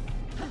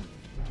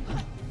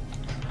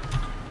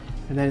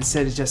 And then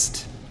instead it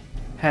just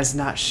has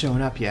not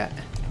shown up yet.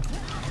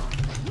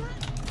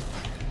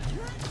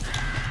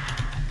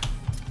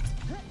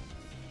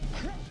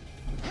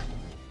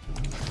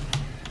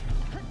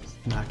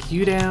 Knock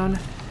you down.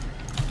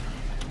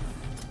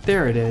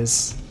 There it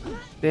is.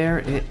 There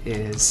it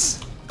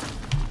is.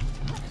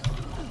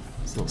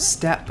 This little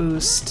stat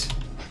boost.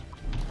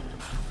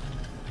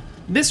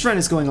 This run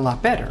is going a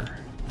lot better.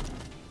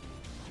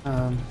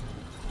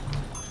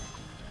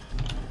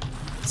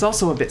 It's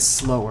also a bit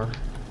slower.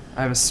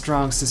 I have a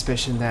strong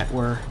suspicion that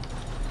we're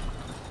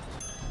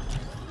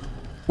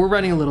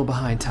running a little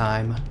behind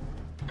time.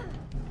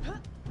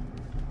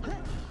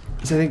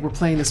 So I think we're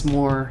playing this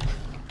more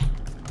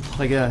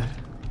like a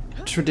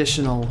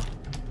traditional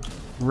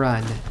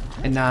run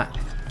and not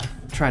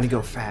trying to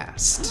go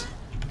fast.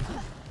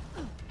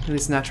 At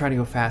least not trying to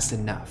go fast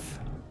enough.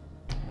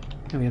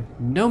 And we have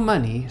no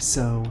money,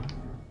 so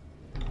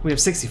we have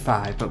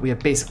 65, but we have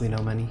basically no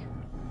money.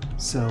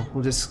 So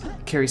we'll just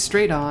carry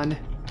straight on.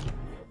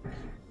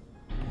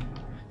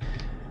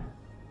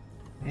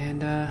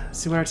 And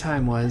see what our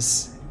time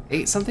was.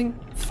 8 something?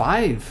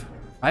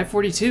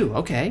 5:42,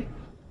 okay.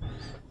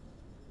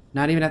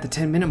 Not even at the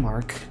 10-minute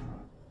mark.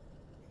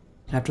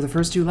 After the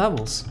first 2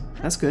 levels.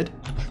 That's good.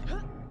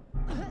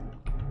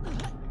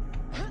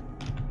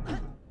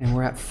 And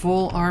we're at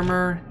full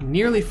armor,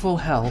 nearly full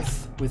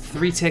health, with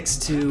 3 ticks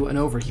to an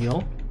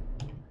overheal.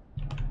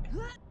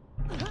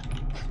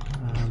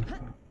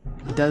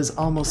 It does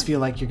almost feel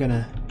like you're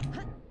gonna...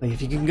 Like,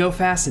 if you can go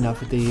fast enough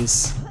with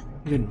these,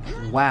 you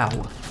can... Wow.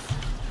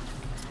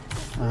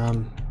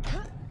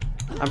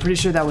 I'm pretty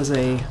sure that was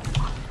a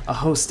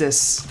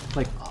hostess,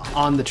 like,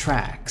 on the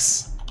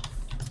tracks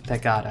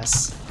that got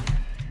us.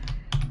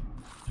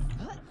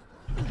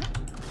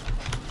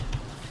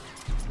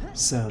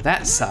 So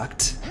that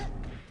sucked.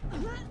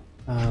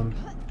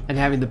 And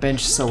having the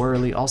bench so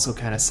early also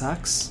kind of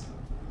sucks.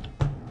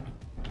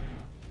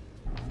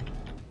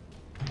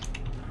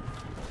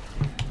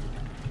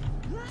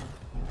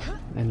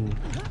 And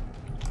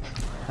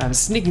I have a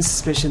sneaking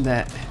suspicion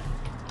that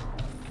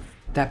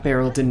that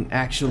barrel didn't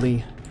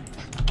actually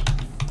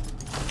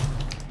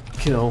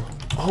kill.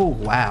 Oh,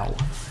 wow.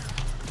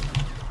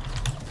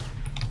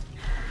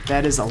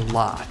 That is a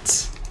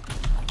lot.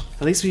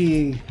 At least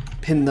we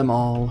pinned them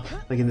all,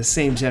 like, in the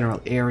same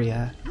general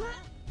area.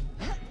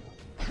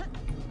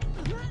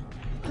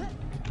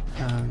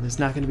 There's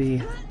not going to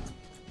be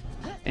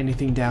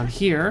anything down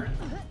here.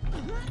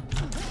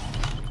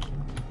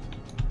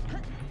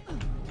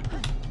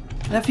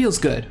 That feels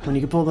good when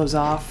you can pull those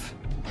off.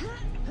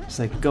 It's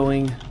like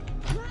going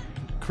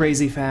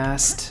crazy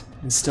fast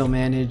and still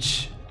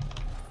manage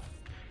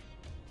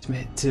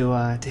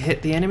to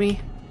hit the enemy.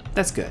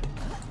 That's good.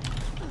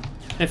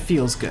 It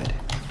feels good.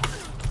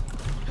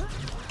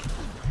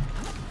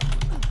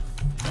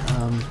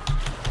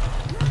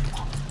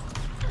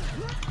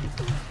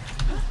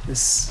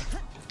 This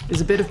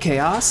is a bit of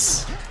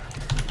chaos,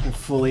 I'll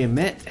fully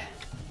admit.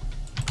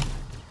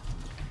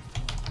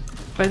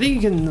 But I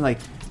think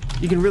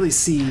you can really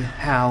see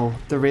how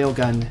the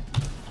railgun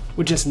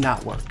would just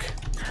not work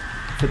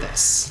for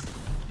this.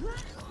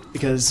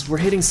 Because we're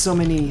hitting so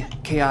many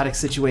chaotic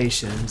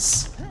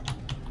situations,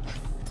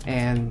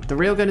 and the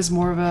railgun is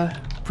more of a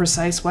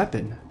precise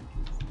weapon.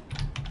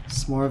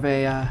 It's more of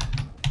a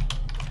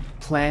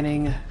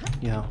planning,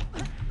 you know,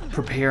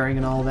 preparing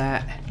and all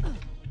that.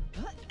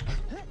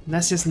 And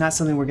that's just not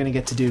something we're gonna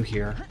get to do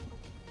here.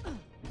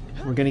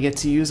 We're gonna get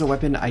to use a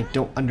weapon I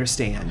don't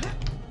understand.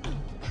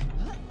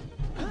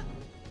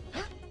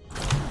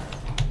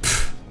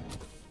 Pfft.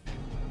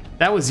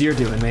 That was your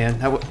doing,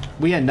 man.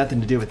 We had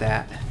nothing to do with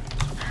that.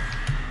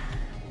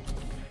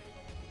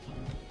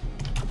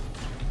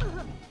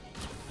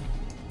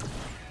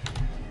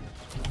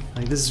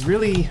 Like, this is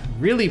really,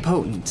 really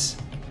potent.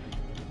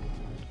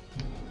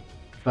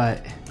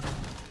 But,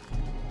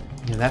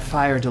 you know, that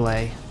fire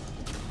delay.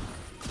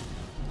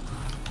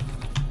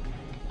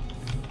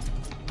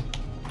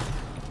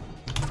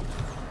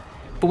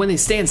 But when they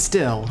stand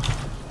still,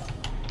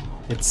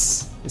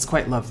 it's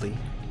quite lovely.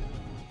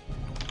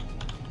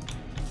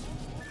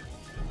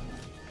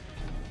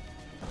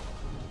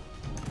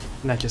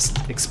 And that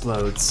just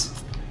explodes.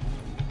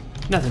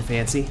 Nothing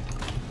fancy.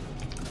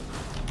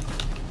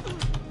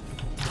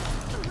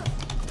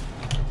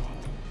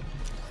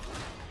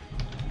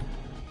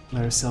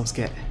 Let ourselves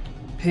get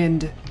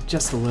pinned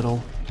just a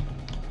little.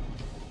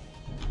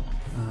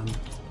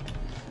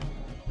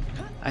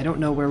 I don't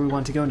know where we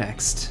want to go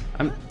next.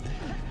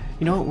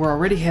 You know what, we're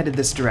already headed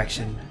this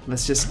direction.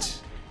 Let's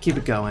just keep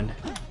it going.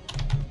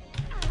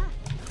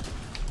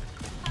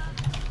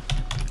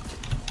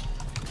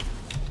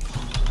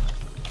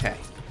 Okay.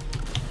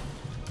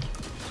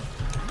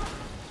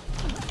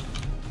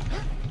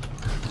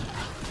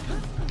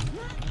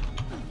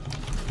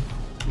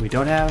 We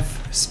don't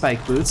have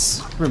spike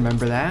boots,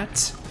 remember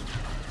that.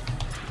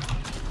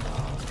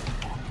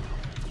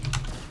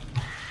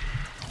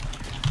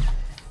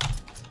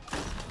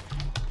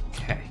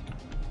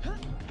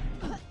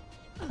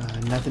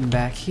 Nothing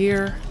back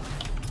here.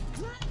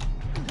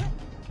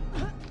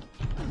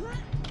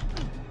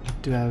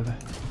 Do I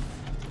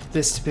have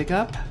this to pick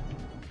up?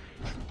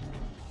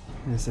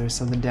 Is there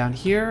something down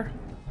here?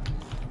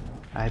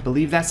 I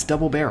believe that's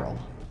double barrel.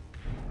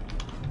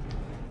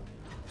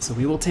 So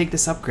we will take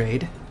this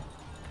upgrade.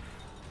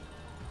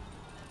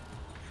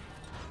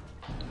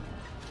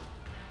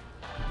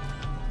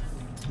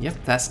 Yep,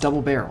 that's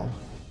double barrel.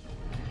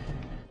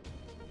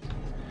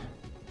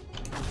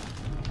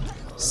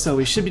 So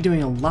we should be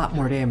doing a lot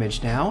more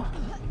damage now,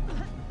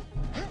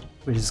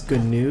 which is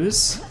good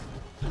news.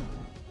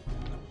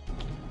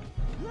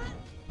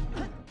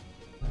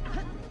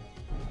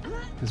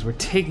 Because we're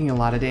taking a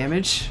lot of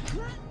damage.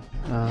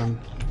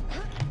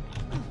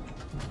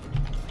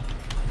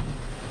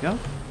 Go?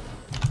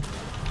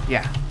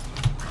 Yeah.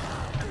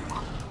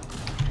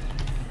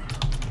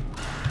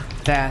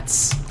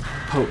 That's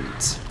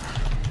potent.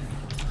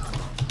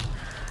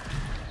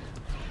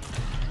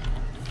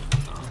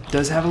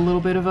 Does have a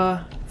little bit of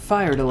a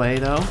fire delay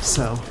though,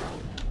 so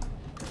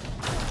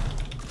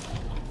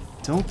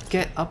don't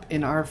get up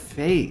in our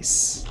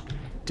face,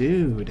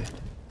 dude.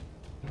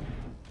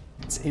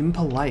 It's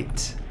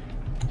impolite.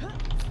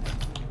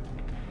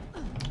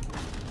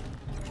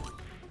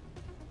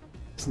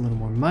 There's a little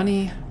more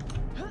money.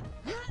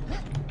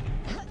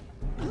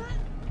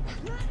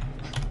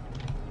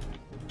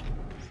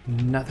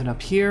 Nothing up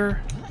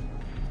here.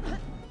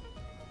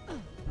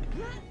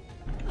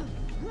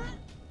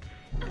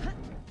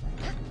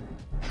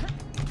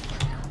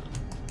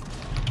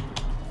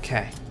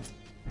 Okay.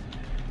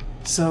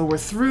 So we're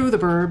through the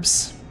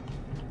burbs.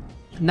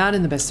 Not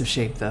in the best of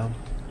shape though.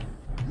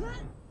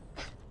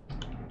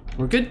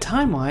 We're good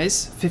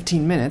time-wise,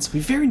 15 minutes. We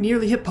very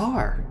nearly hit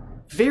par.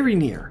 Very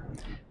near.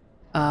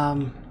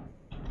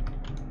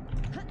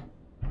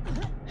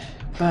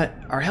 But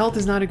our health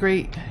is not in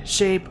great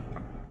shape.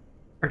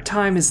 our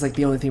time is like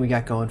the only thing we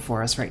got going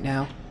for us right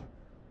now.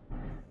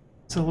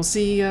 So we'll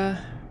see how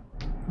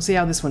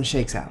this one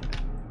shakes out.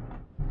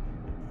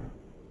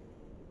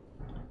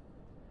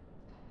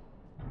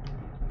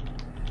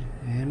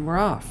 And we're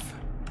off.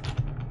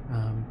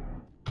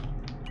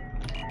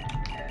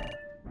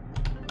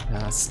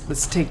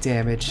 Let's take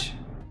damage.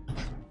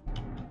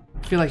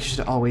 I feel like you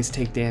should always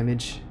take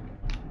damage.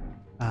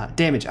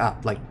 Damage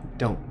up, like,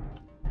 don't...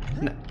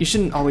 No, you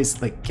shouldn't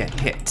always, like, get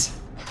hit.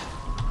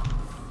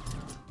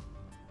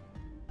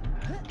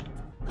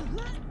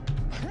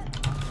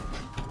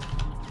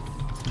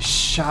 We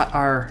shot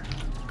our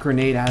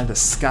grenade out of the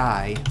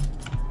sky.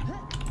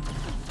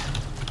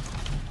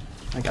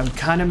 Like, I'm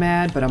kind of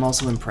mad, but I'm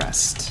also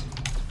impressed.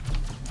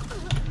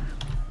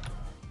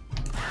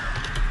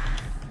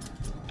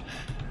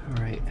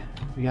 Alright,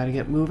 we gotta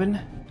get moving.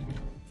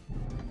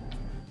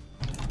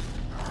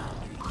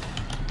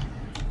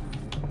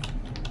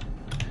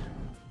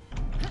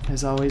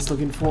 As always,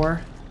 looking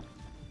for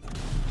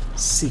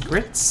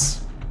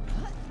secrets.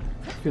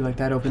 I feel like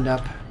that opened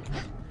up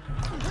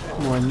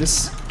more in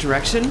this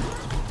direction.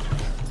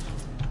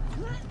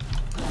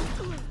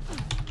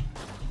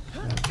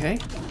 Okay.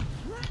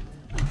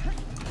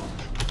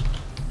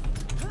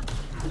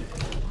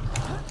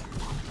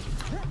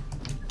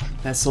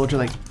 That soldier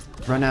like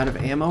run out of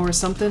ammo or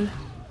something?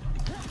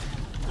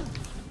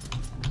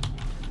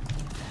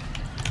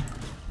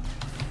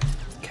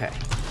 Okay.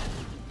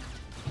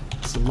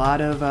 There's a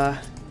lot of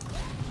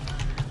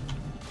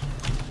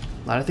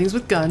things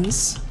with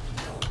guns.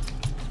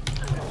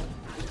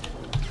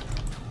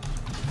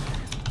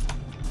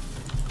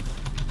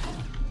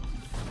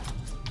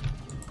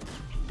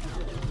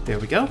 There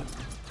we go.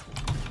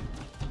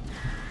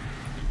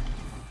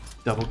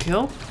 Double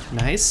kill.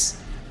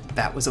 Nice.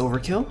 That was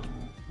overkill.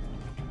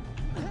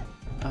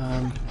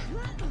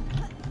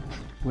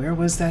 Where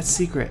was that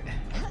secret?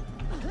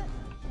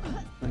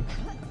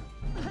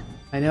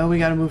 I know we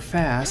gotta move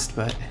fast,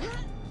 but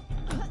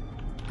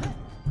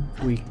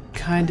we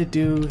kinda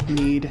do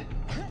need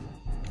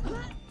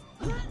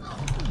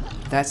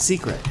that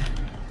secret.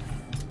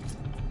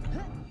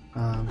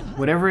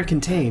 Whatever it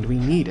contained, we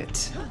need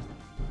it.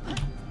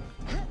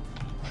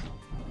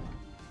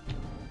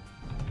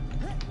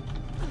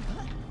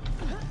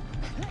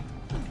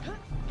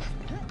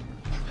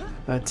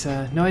 But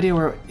no idea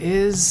where it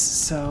is,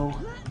 so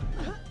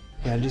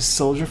gotta just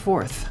soldier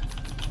forth.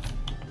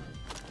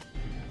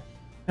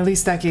 At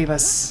least that gave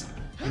us,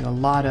 you know, a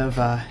lot of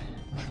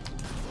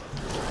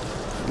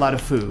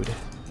food.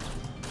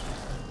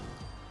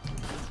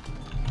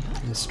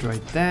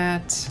 Destroyed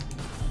that.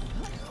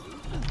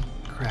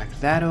 Crack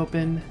that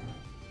open.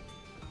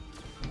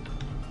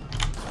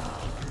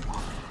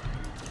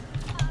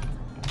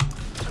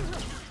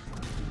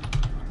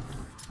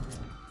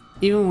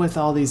 Even with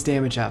all these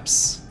damage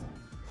ups,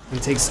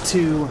 it takes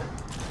 2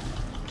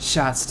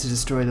 shots to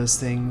destroy those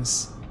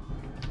things.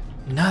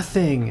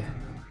 Nothing!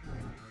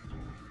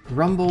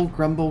 Grumble,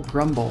 grumble,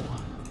 grumble.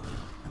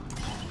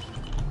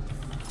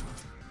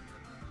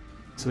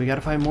 So we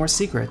gotta find more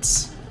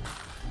secrets.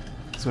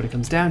 That's what it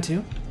comes down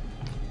to.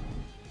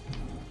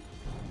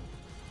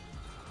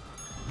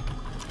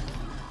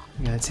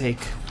 We gotta take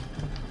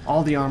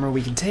all the armor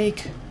we can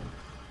take.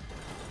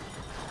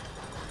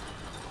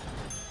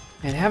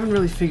 And haven't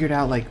really figured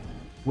out, like,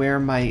 where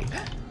might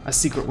a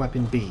secret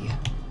weapon be.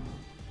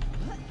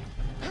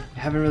 I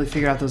haven't really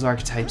figured out those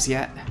archetypes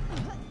yet.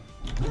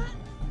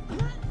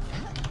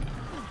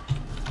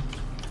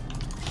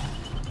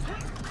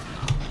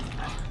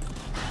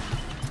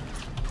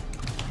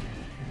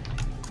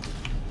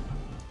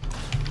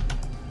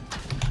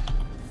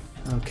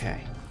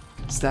 Okay.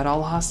 Is that all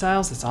the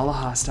hostiles? That's all the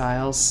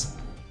hostiles.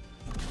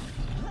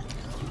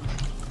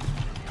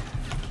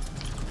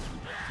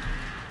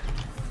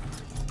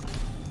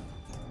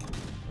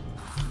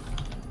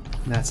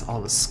 And that's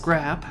all the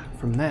scrap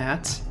from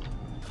that.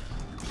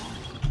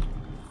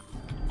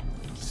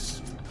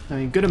 I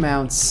mean, good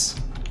amounts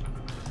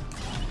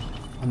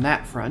on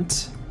that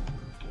front.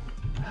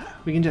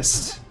 We can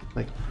just,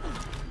 like,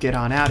 get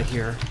on out of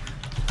here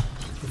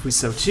if we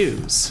so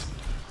choose.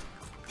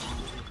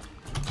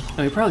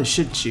 We probably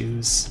should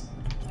choose,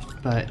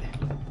 but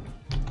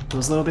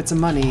those little bits of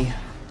money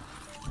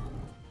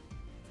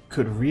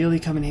could really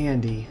come in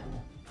handy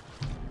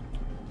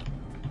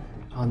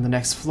on the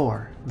next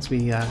floor once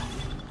we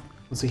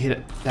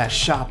hit that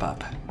shop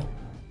up.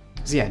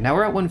 So yeah, now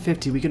we're at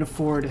 150. We can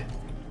afford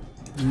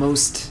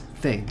most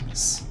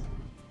things.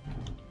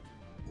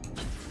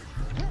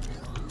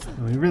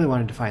 And we really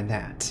wanted to find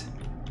that.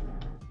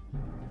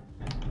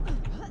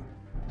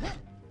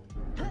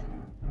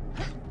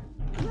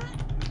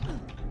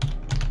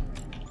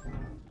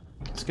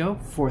 Let's go.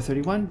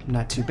 431,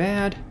 not too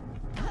bad.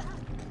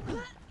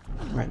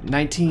 We're at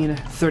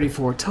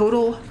 1934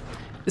 total.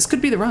 This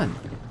could be the run.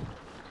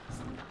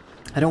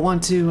 I don't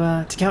want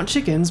to count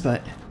chickens,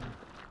 but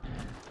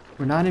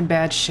we're not in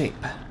bad shape.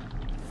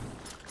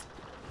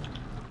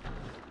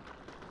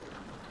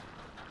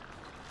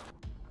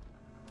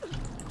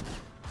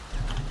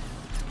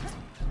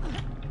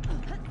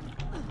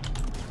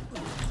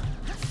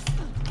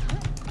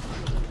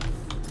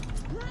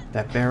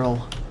 That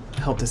barrel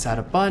helped us out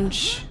a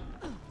bunch.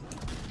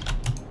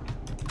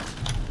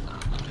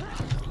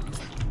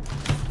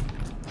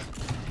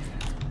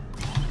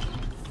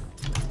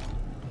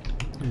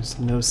 There's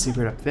no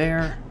secret up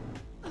there.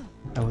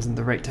 That wasn't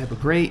the right type of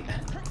grate.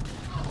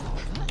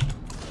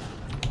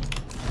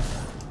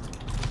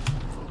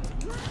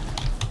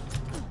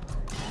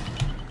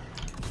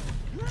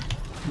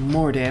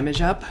 More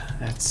damage up.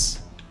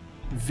 That's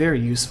very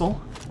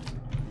useful.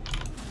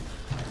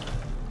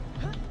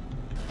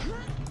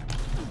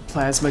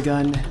 Plasma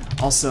gun,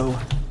 also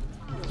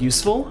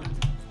useful.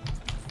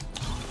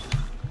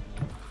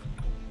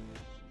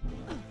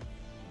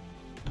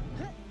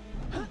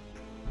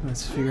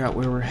 Let's figure out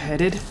where we're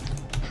headed.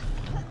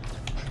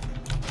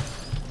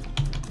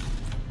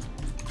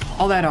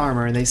 All that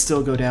armor, and they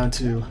still go down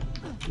to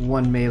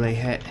 1 melee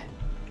hit.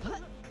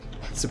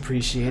 It's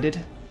appreciated.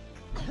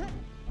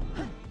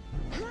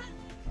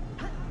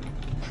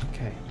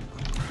 Okay.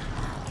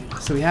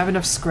 So we have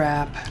enough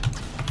scrap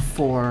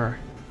for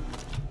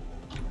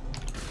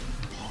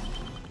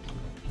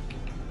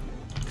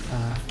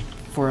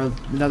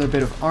another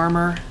bit of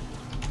armor.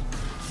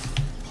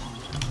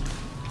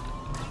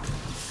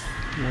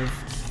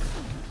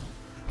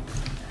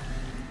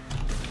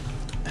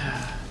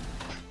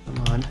 Come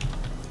on.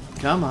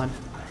 Come on.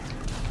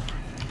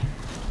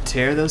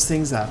 Tear those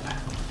things up.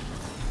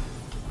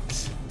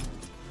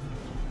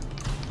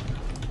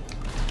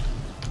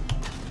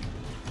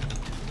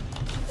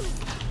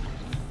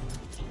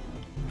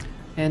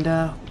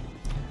 And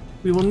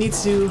we will need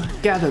to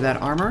gather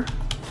that armor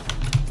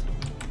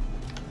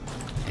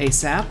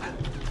ASAP,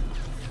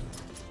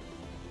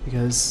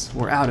 because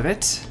we're out of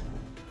it.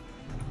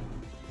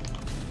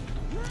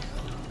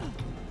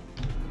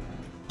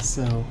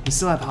 So we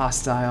still have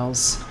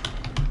hostiles.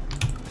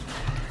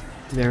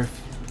 There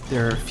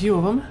are a few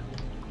of them.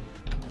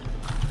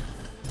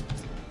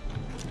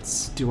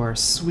 Let's do our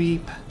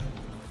sweep.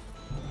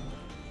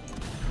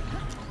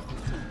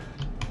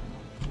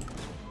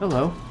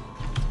 Hello.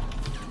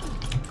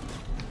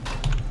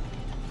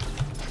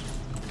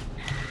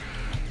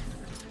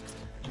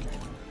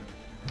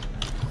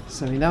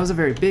 So, I mean, that was a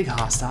very big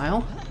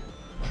hostile.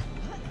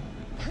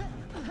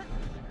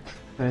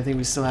 But I think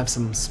we still have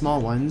some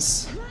small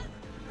ones.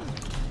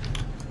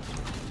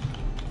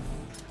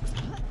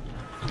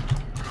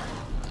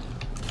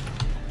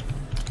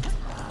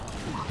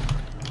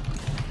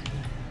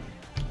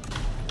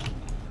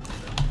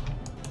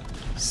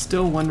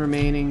 Still one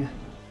remaining.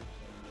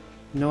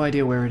 No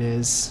idea where it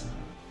is.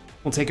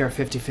 We'll take our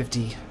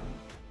 50-50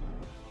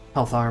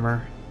 health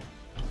armor.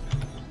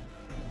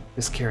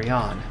 Just carry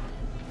on.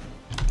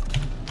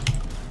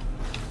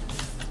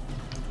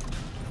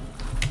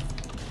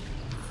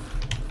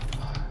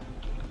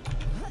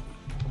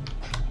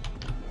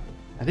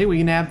 I think we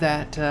can have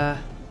that that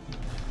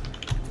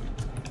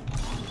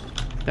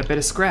bit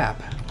of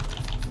scrap.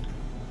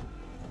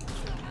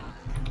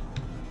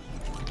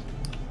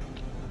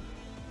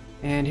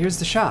 And here's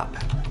the shop.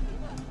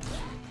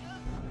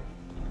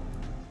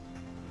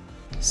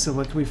 So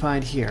what can we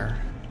find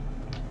here?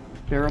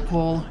 Barrel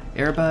pull,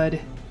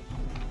 airbud,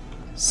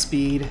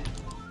 speed.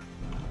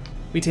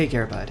 We take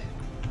airbud.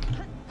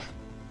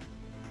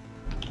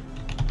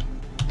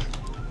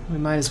 We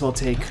might as well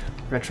take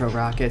retro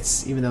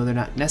rockets, even though they're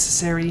not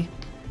necessary.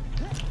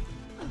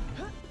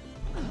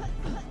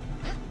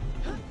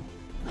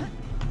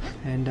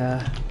 And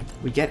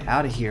we get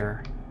out of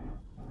here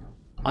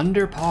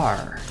under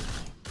par.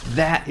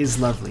 That is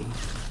lovely.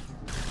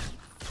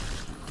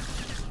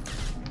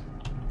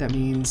 That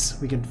means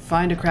we can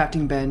find a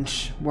crafting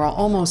bench. We're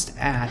almost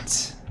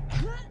at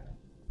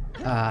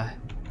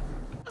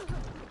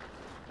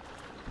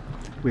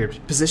weird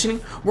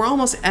positioning. We're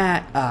almost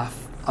at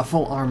a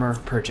full armor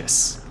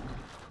purchase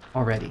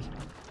already.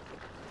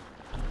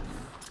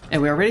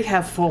 And we already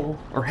have full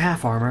or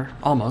half armor,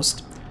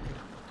 almost.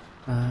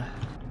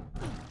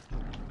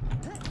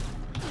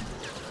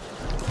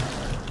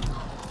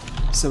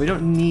 So we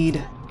don't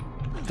need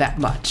that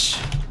much.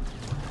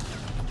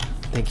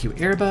 Thank you,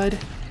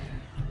 airbud.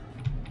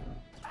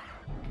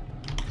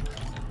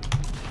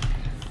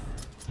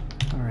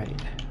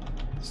 Alright.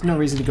 There's no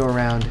reason to go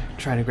around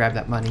trying to grab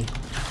that money.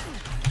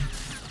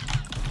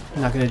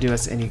 Not gonna do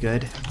us any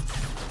good.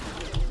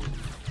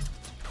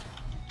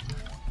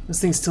 Those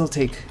things still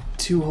take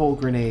 2 whole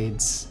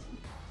grenades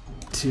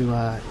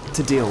to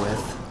deal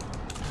with.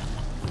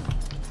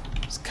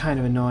 It's kind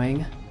of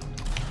annoying.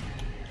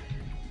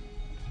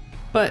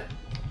 But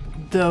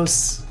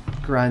those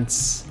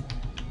grunts,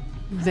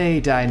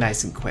 they die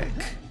nice and quick.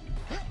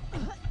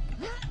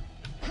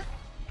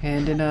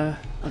 And in a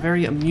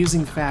very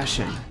amusing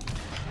fashion,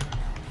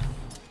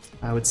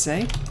 I would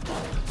say.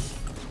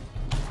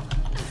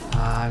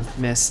 I've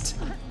missed.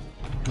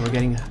 We're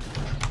getting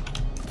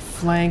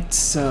flanked,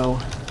 so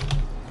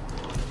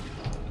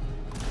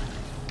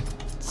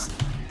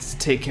let's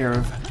take care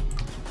of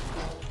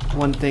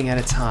one thing at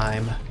a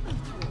time.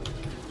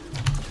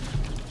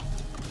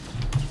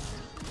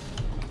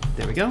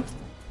 There we go.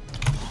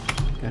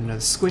 Got another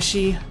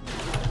squishy.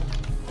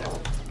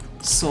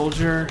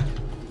 Soldier.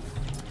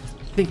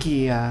 I think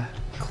he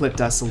clipped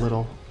us a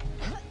little.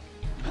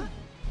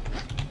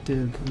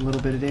 Did a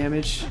little bit of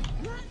damage.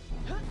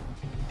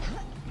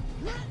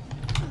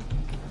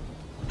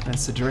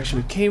 That's the direction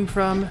we came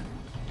from.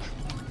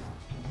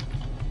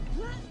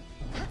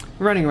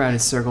 We're running around in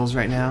circles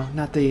right now.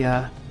 Not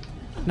the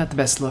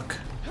best look.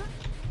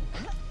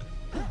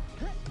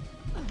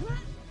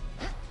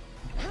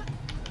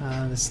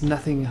 There's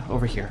nothing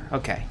over here.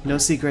 Okay, no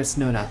secrets,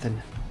 no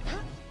nothing.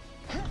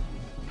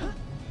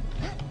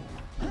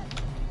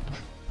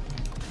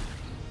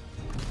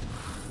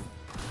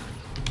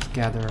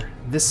 Gather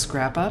this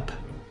scrap up.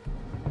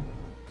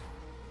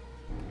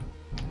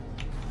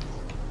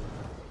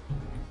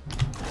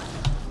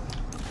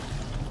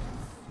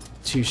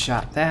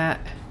 Two-shot that.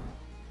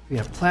 We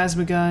have a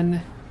plasma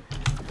gun.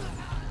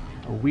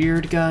 A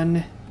weird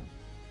gun.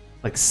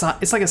 Like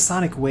it's like a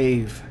sonic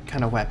wave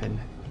kind of weapon,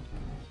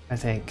 I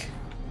think.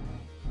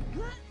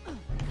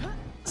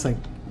 It's like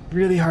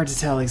really hard to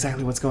tell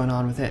exactly what's going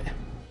on with it.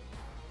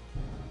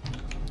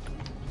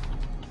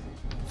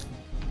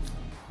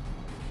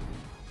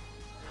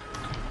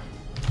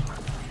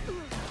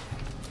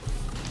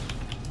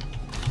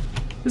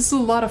 This is a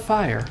lot of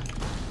fire.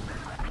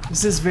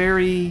 This is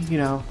very, you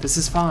know, this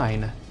is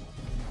fine.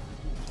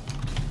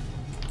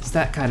 It's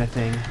that kind of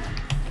thing.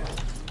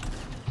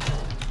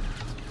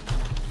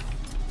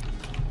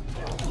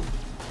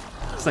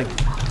 It's like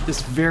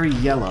just very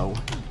yellow.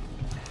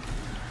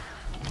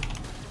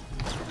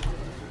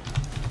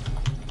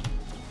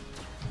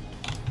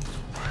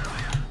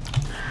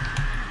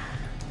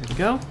 There we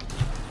go.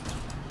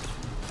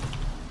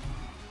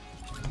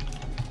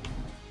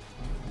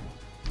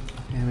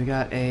 And we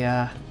got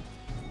a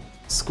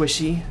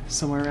squishy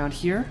somewhere around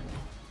here.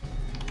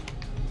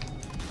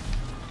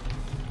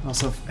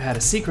 Also had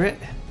a secret,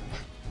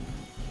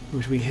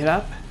 which we hit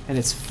up, and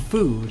it's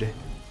food,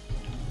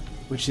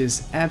 which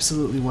is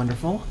absolutely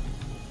wonderful.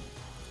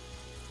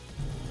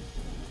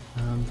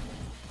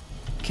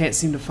 Can't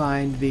seem to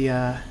find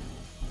the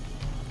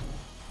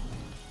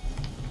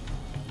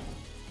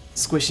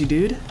squishy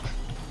dude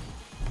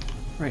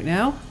right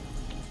now.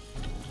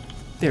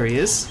 There he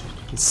is.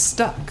 He's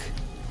stuck.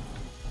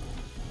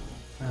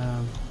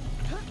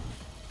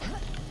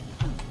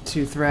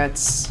 Two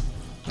threats.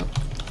 Oh.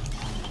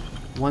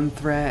 One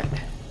threat.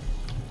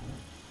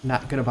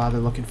 Not gonna bother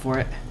looking for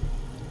it.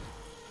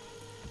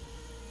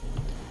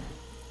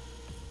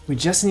 We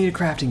just need a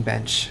crafting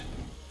bench.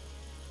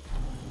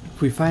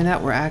 If we find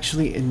that, we're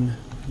actually in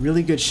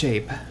really good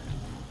shape.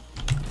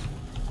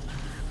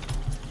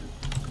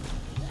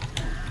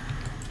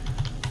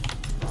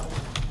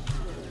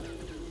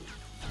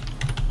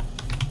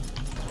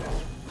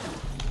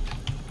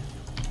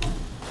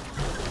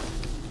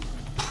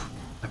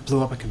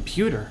 Blew up a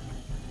computer.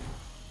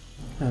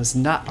 That was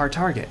not our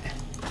target.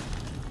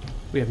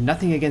 We have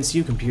nothing against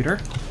you, computer.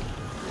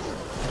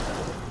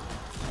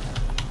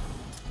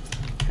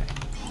 Okay.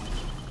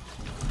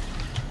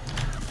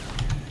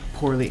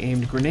 Poorly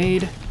aimed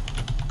grenade.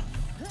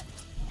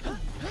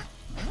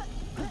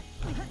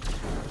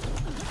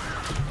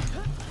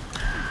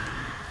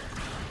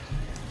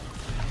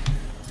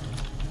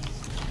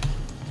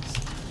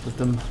 Let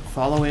them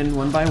follow in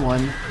one by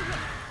one.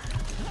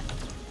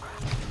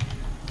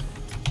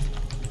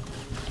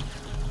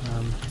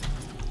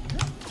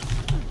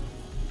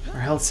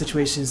 Health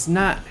situation is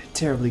not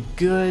terribly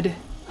good.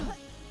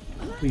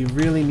 We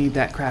really need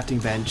that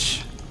crafting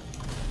bench.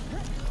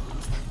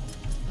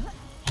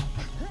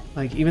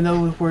 Like, even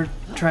though we're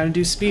trying to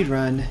do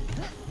speedrun,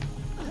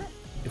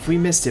 if we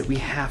missed it, we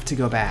have to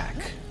go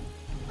back.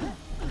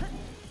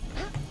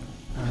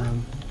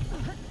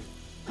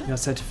 We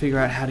also have to figure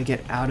out how to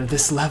get out of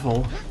this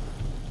level.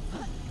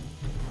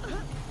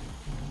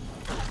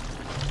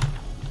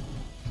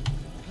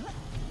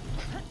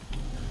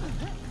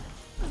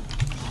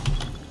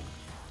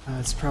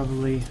 It's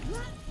probably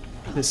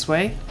this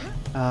way.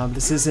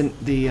 This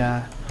isn't the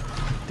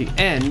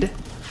end.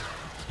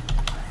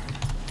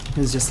 This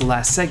is just the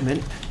last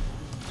segment.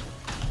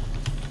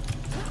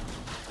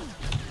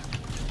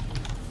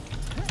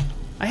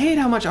 I hate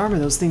how much armor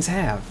those things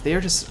have. They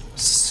are just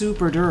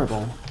super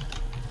durable.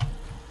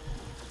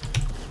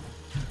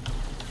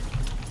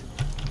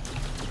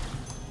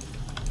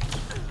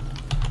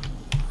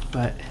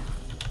 But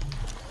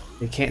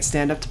they can't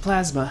stand up to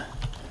plasma.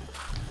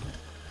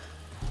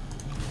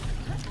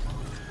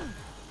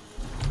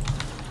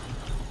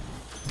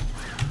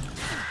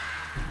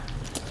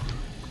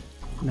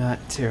 Not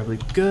terribly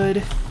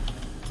good.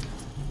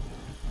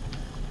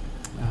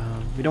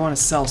 We don't want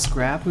to sell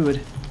scrap. We would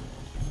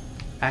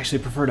actually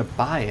prefer to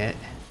buy it,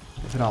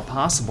 if at all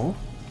possible.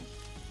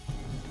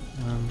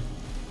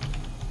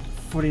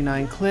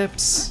 49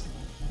 clips.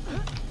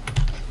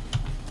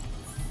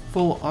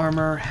 Full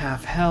armor,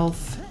 half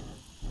health.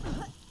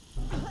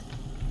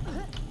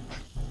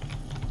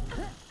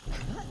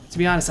 To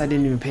be honest, I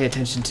didn't even pay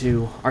attention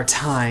to our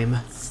time.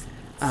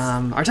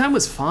 Our time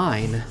was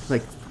fine,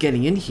 like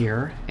getting in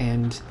here,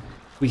 and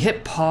we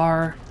hit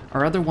par.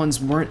 Our other ones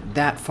weren't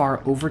that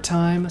far over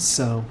time,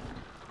 so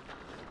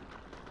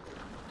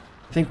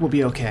I think we'll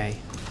be okay.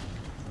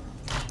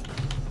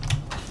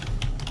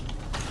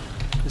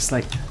 Just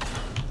like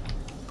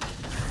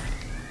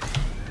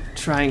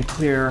try and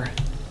clear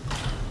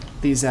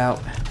these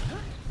out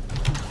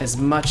as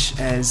much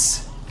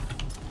as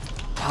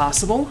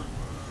possible.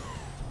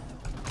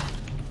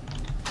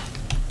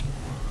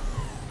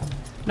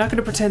 I'm not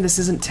gonna pretend this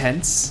isn't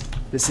tense.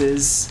 This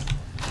is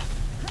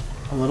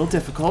a little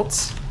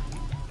difficult.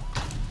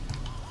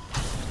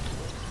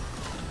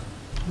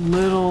 A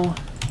little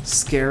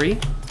scary.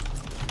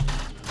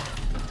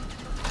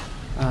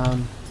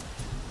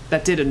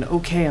 That did an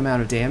okay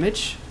amount of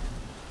damage.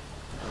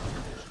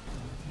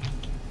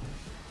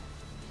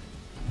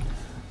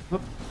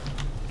 Whoop.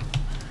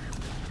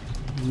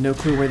 No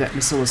clue where that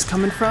missile was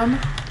coming from.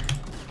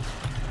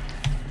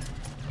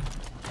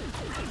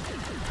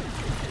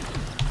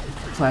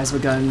 Plasma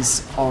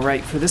gun's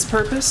alright for this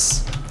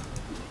purpose.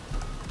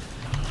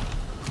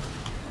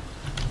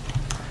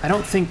 I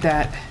don't think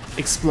that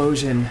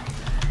explosion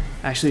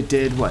actually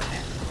did what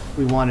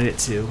we wanted it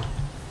to.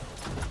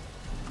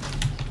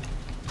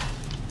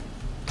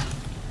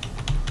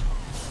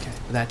 Okay,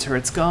 that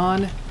turret's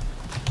gone.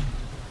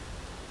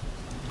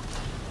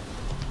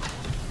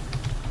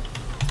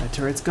 That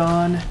turret's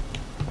gone.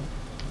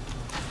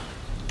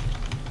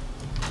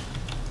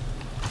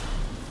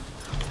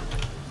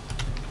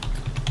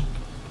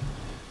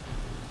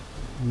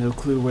 No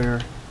clue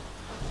where.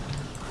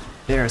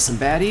 There are some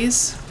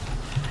baddies.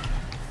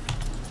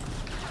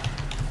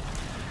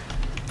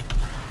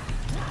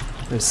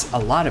 There's a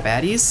lot of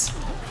baddies.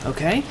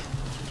 Okay.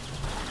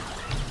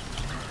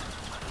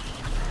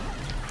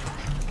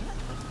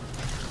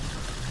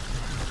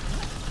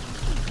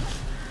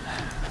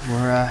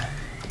 We're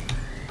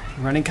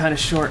running kind of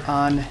short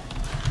on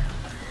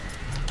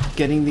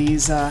getting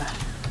these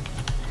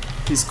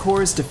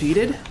cores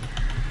defeated.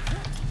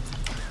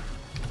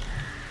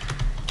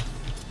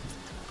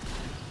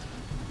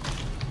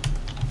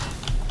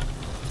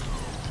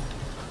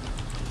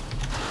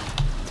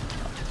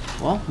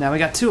 Well, now we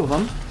got 2 of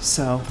them,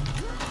 so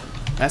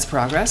that's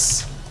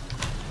progress.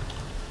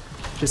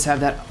 Just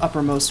have that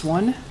uppermost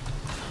one.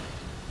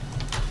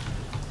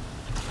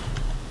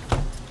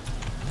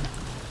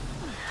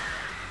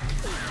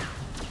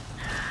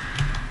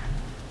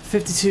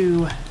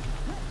 $52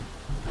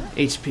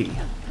 HP.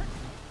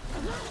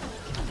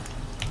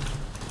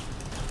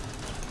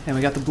 And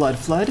we got the blood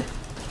flood.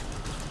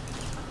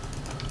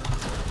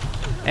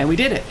 And we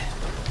did it.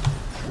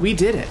 We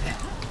did it.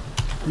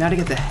 Now to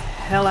get the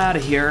hell out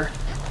of here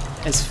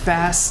as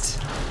fast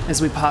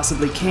as we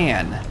possibly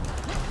can.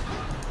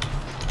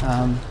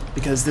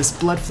 Because this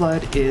blood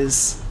flood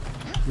is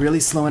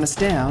really slowing us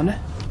down.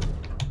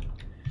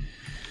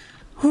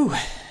 Whew.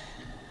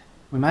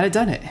 We might have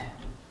done it.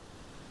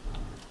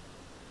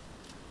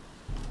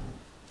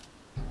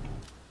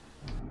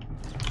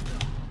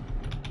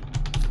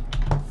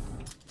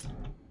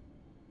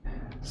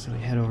 So we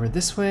head over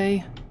this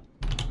way.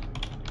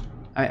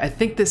 I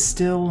think this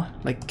still,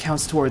 like,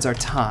 counts towards our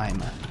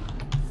time.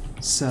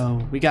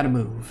 So we gotta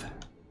move.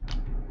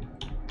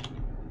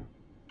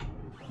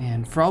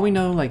 And for all we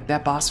know, like,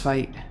 that boss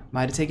fight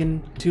might have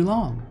taken too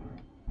long.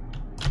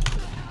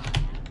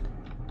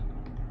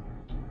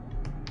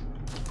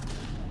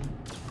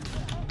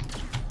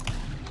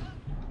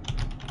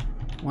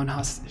 One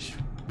hostage.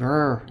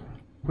 Brr.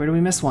 Where did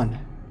we miss one?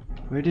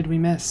 Where did we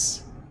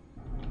miss?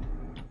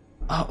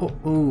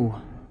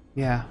 Oh,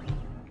 yeah.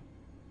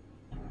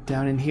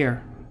 Down in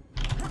here.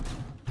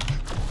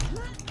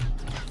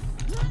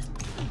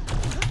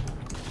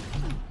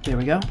 There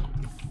we go.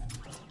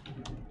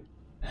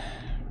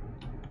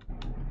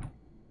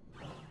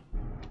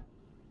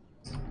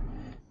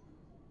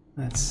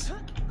 Let's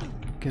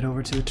get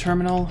over to the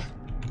terminal.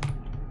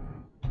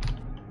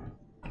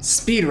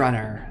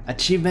 Speedrunner.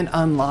 Achievement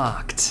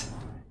unlocked.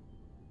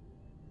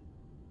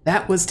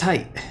 That was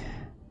tight.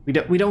 We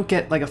don't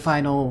get like a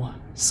final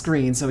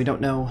screen, so we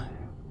don't know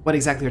what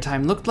exactly our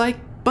time looked like,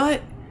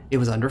 but it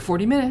was under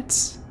 40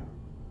 minutes.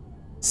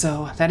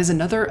 So that is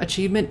another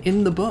achievement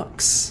in the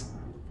books.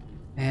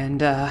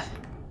 And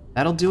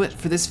that'll do it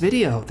for this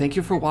video. Thank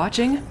you for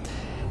watching.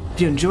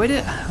 If you enjoyed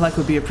it, a like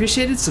would be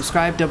appreciated.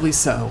 Subscribe doubly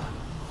so.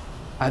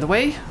 Either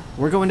way,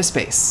 we're going to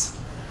space.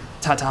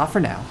 Ta-ta for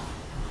now.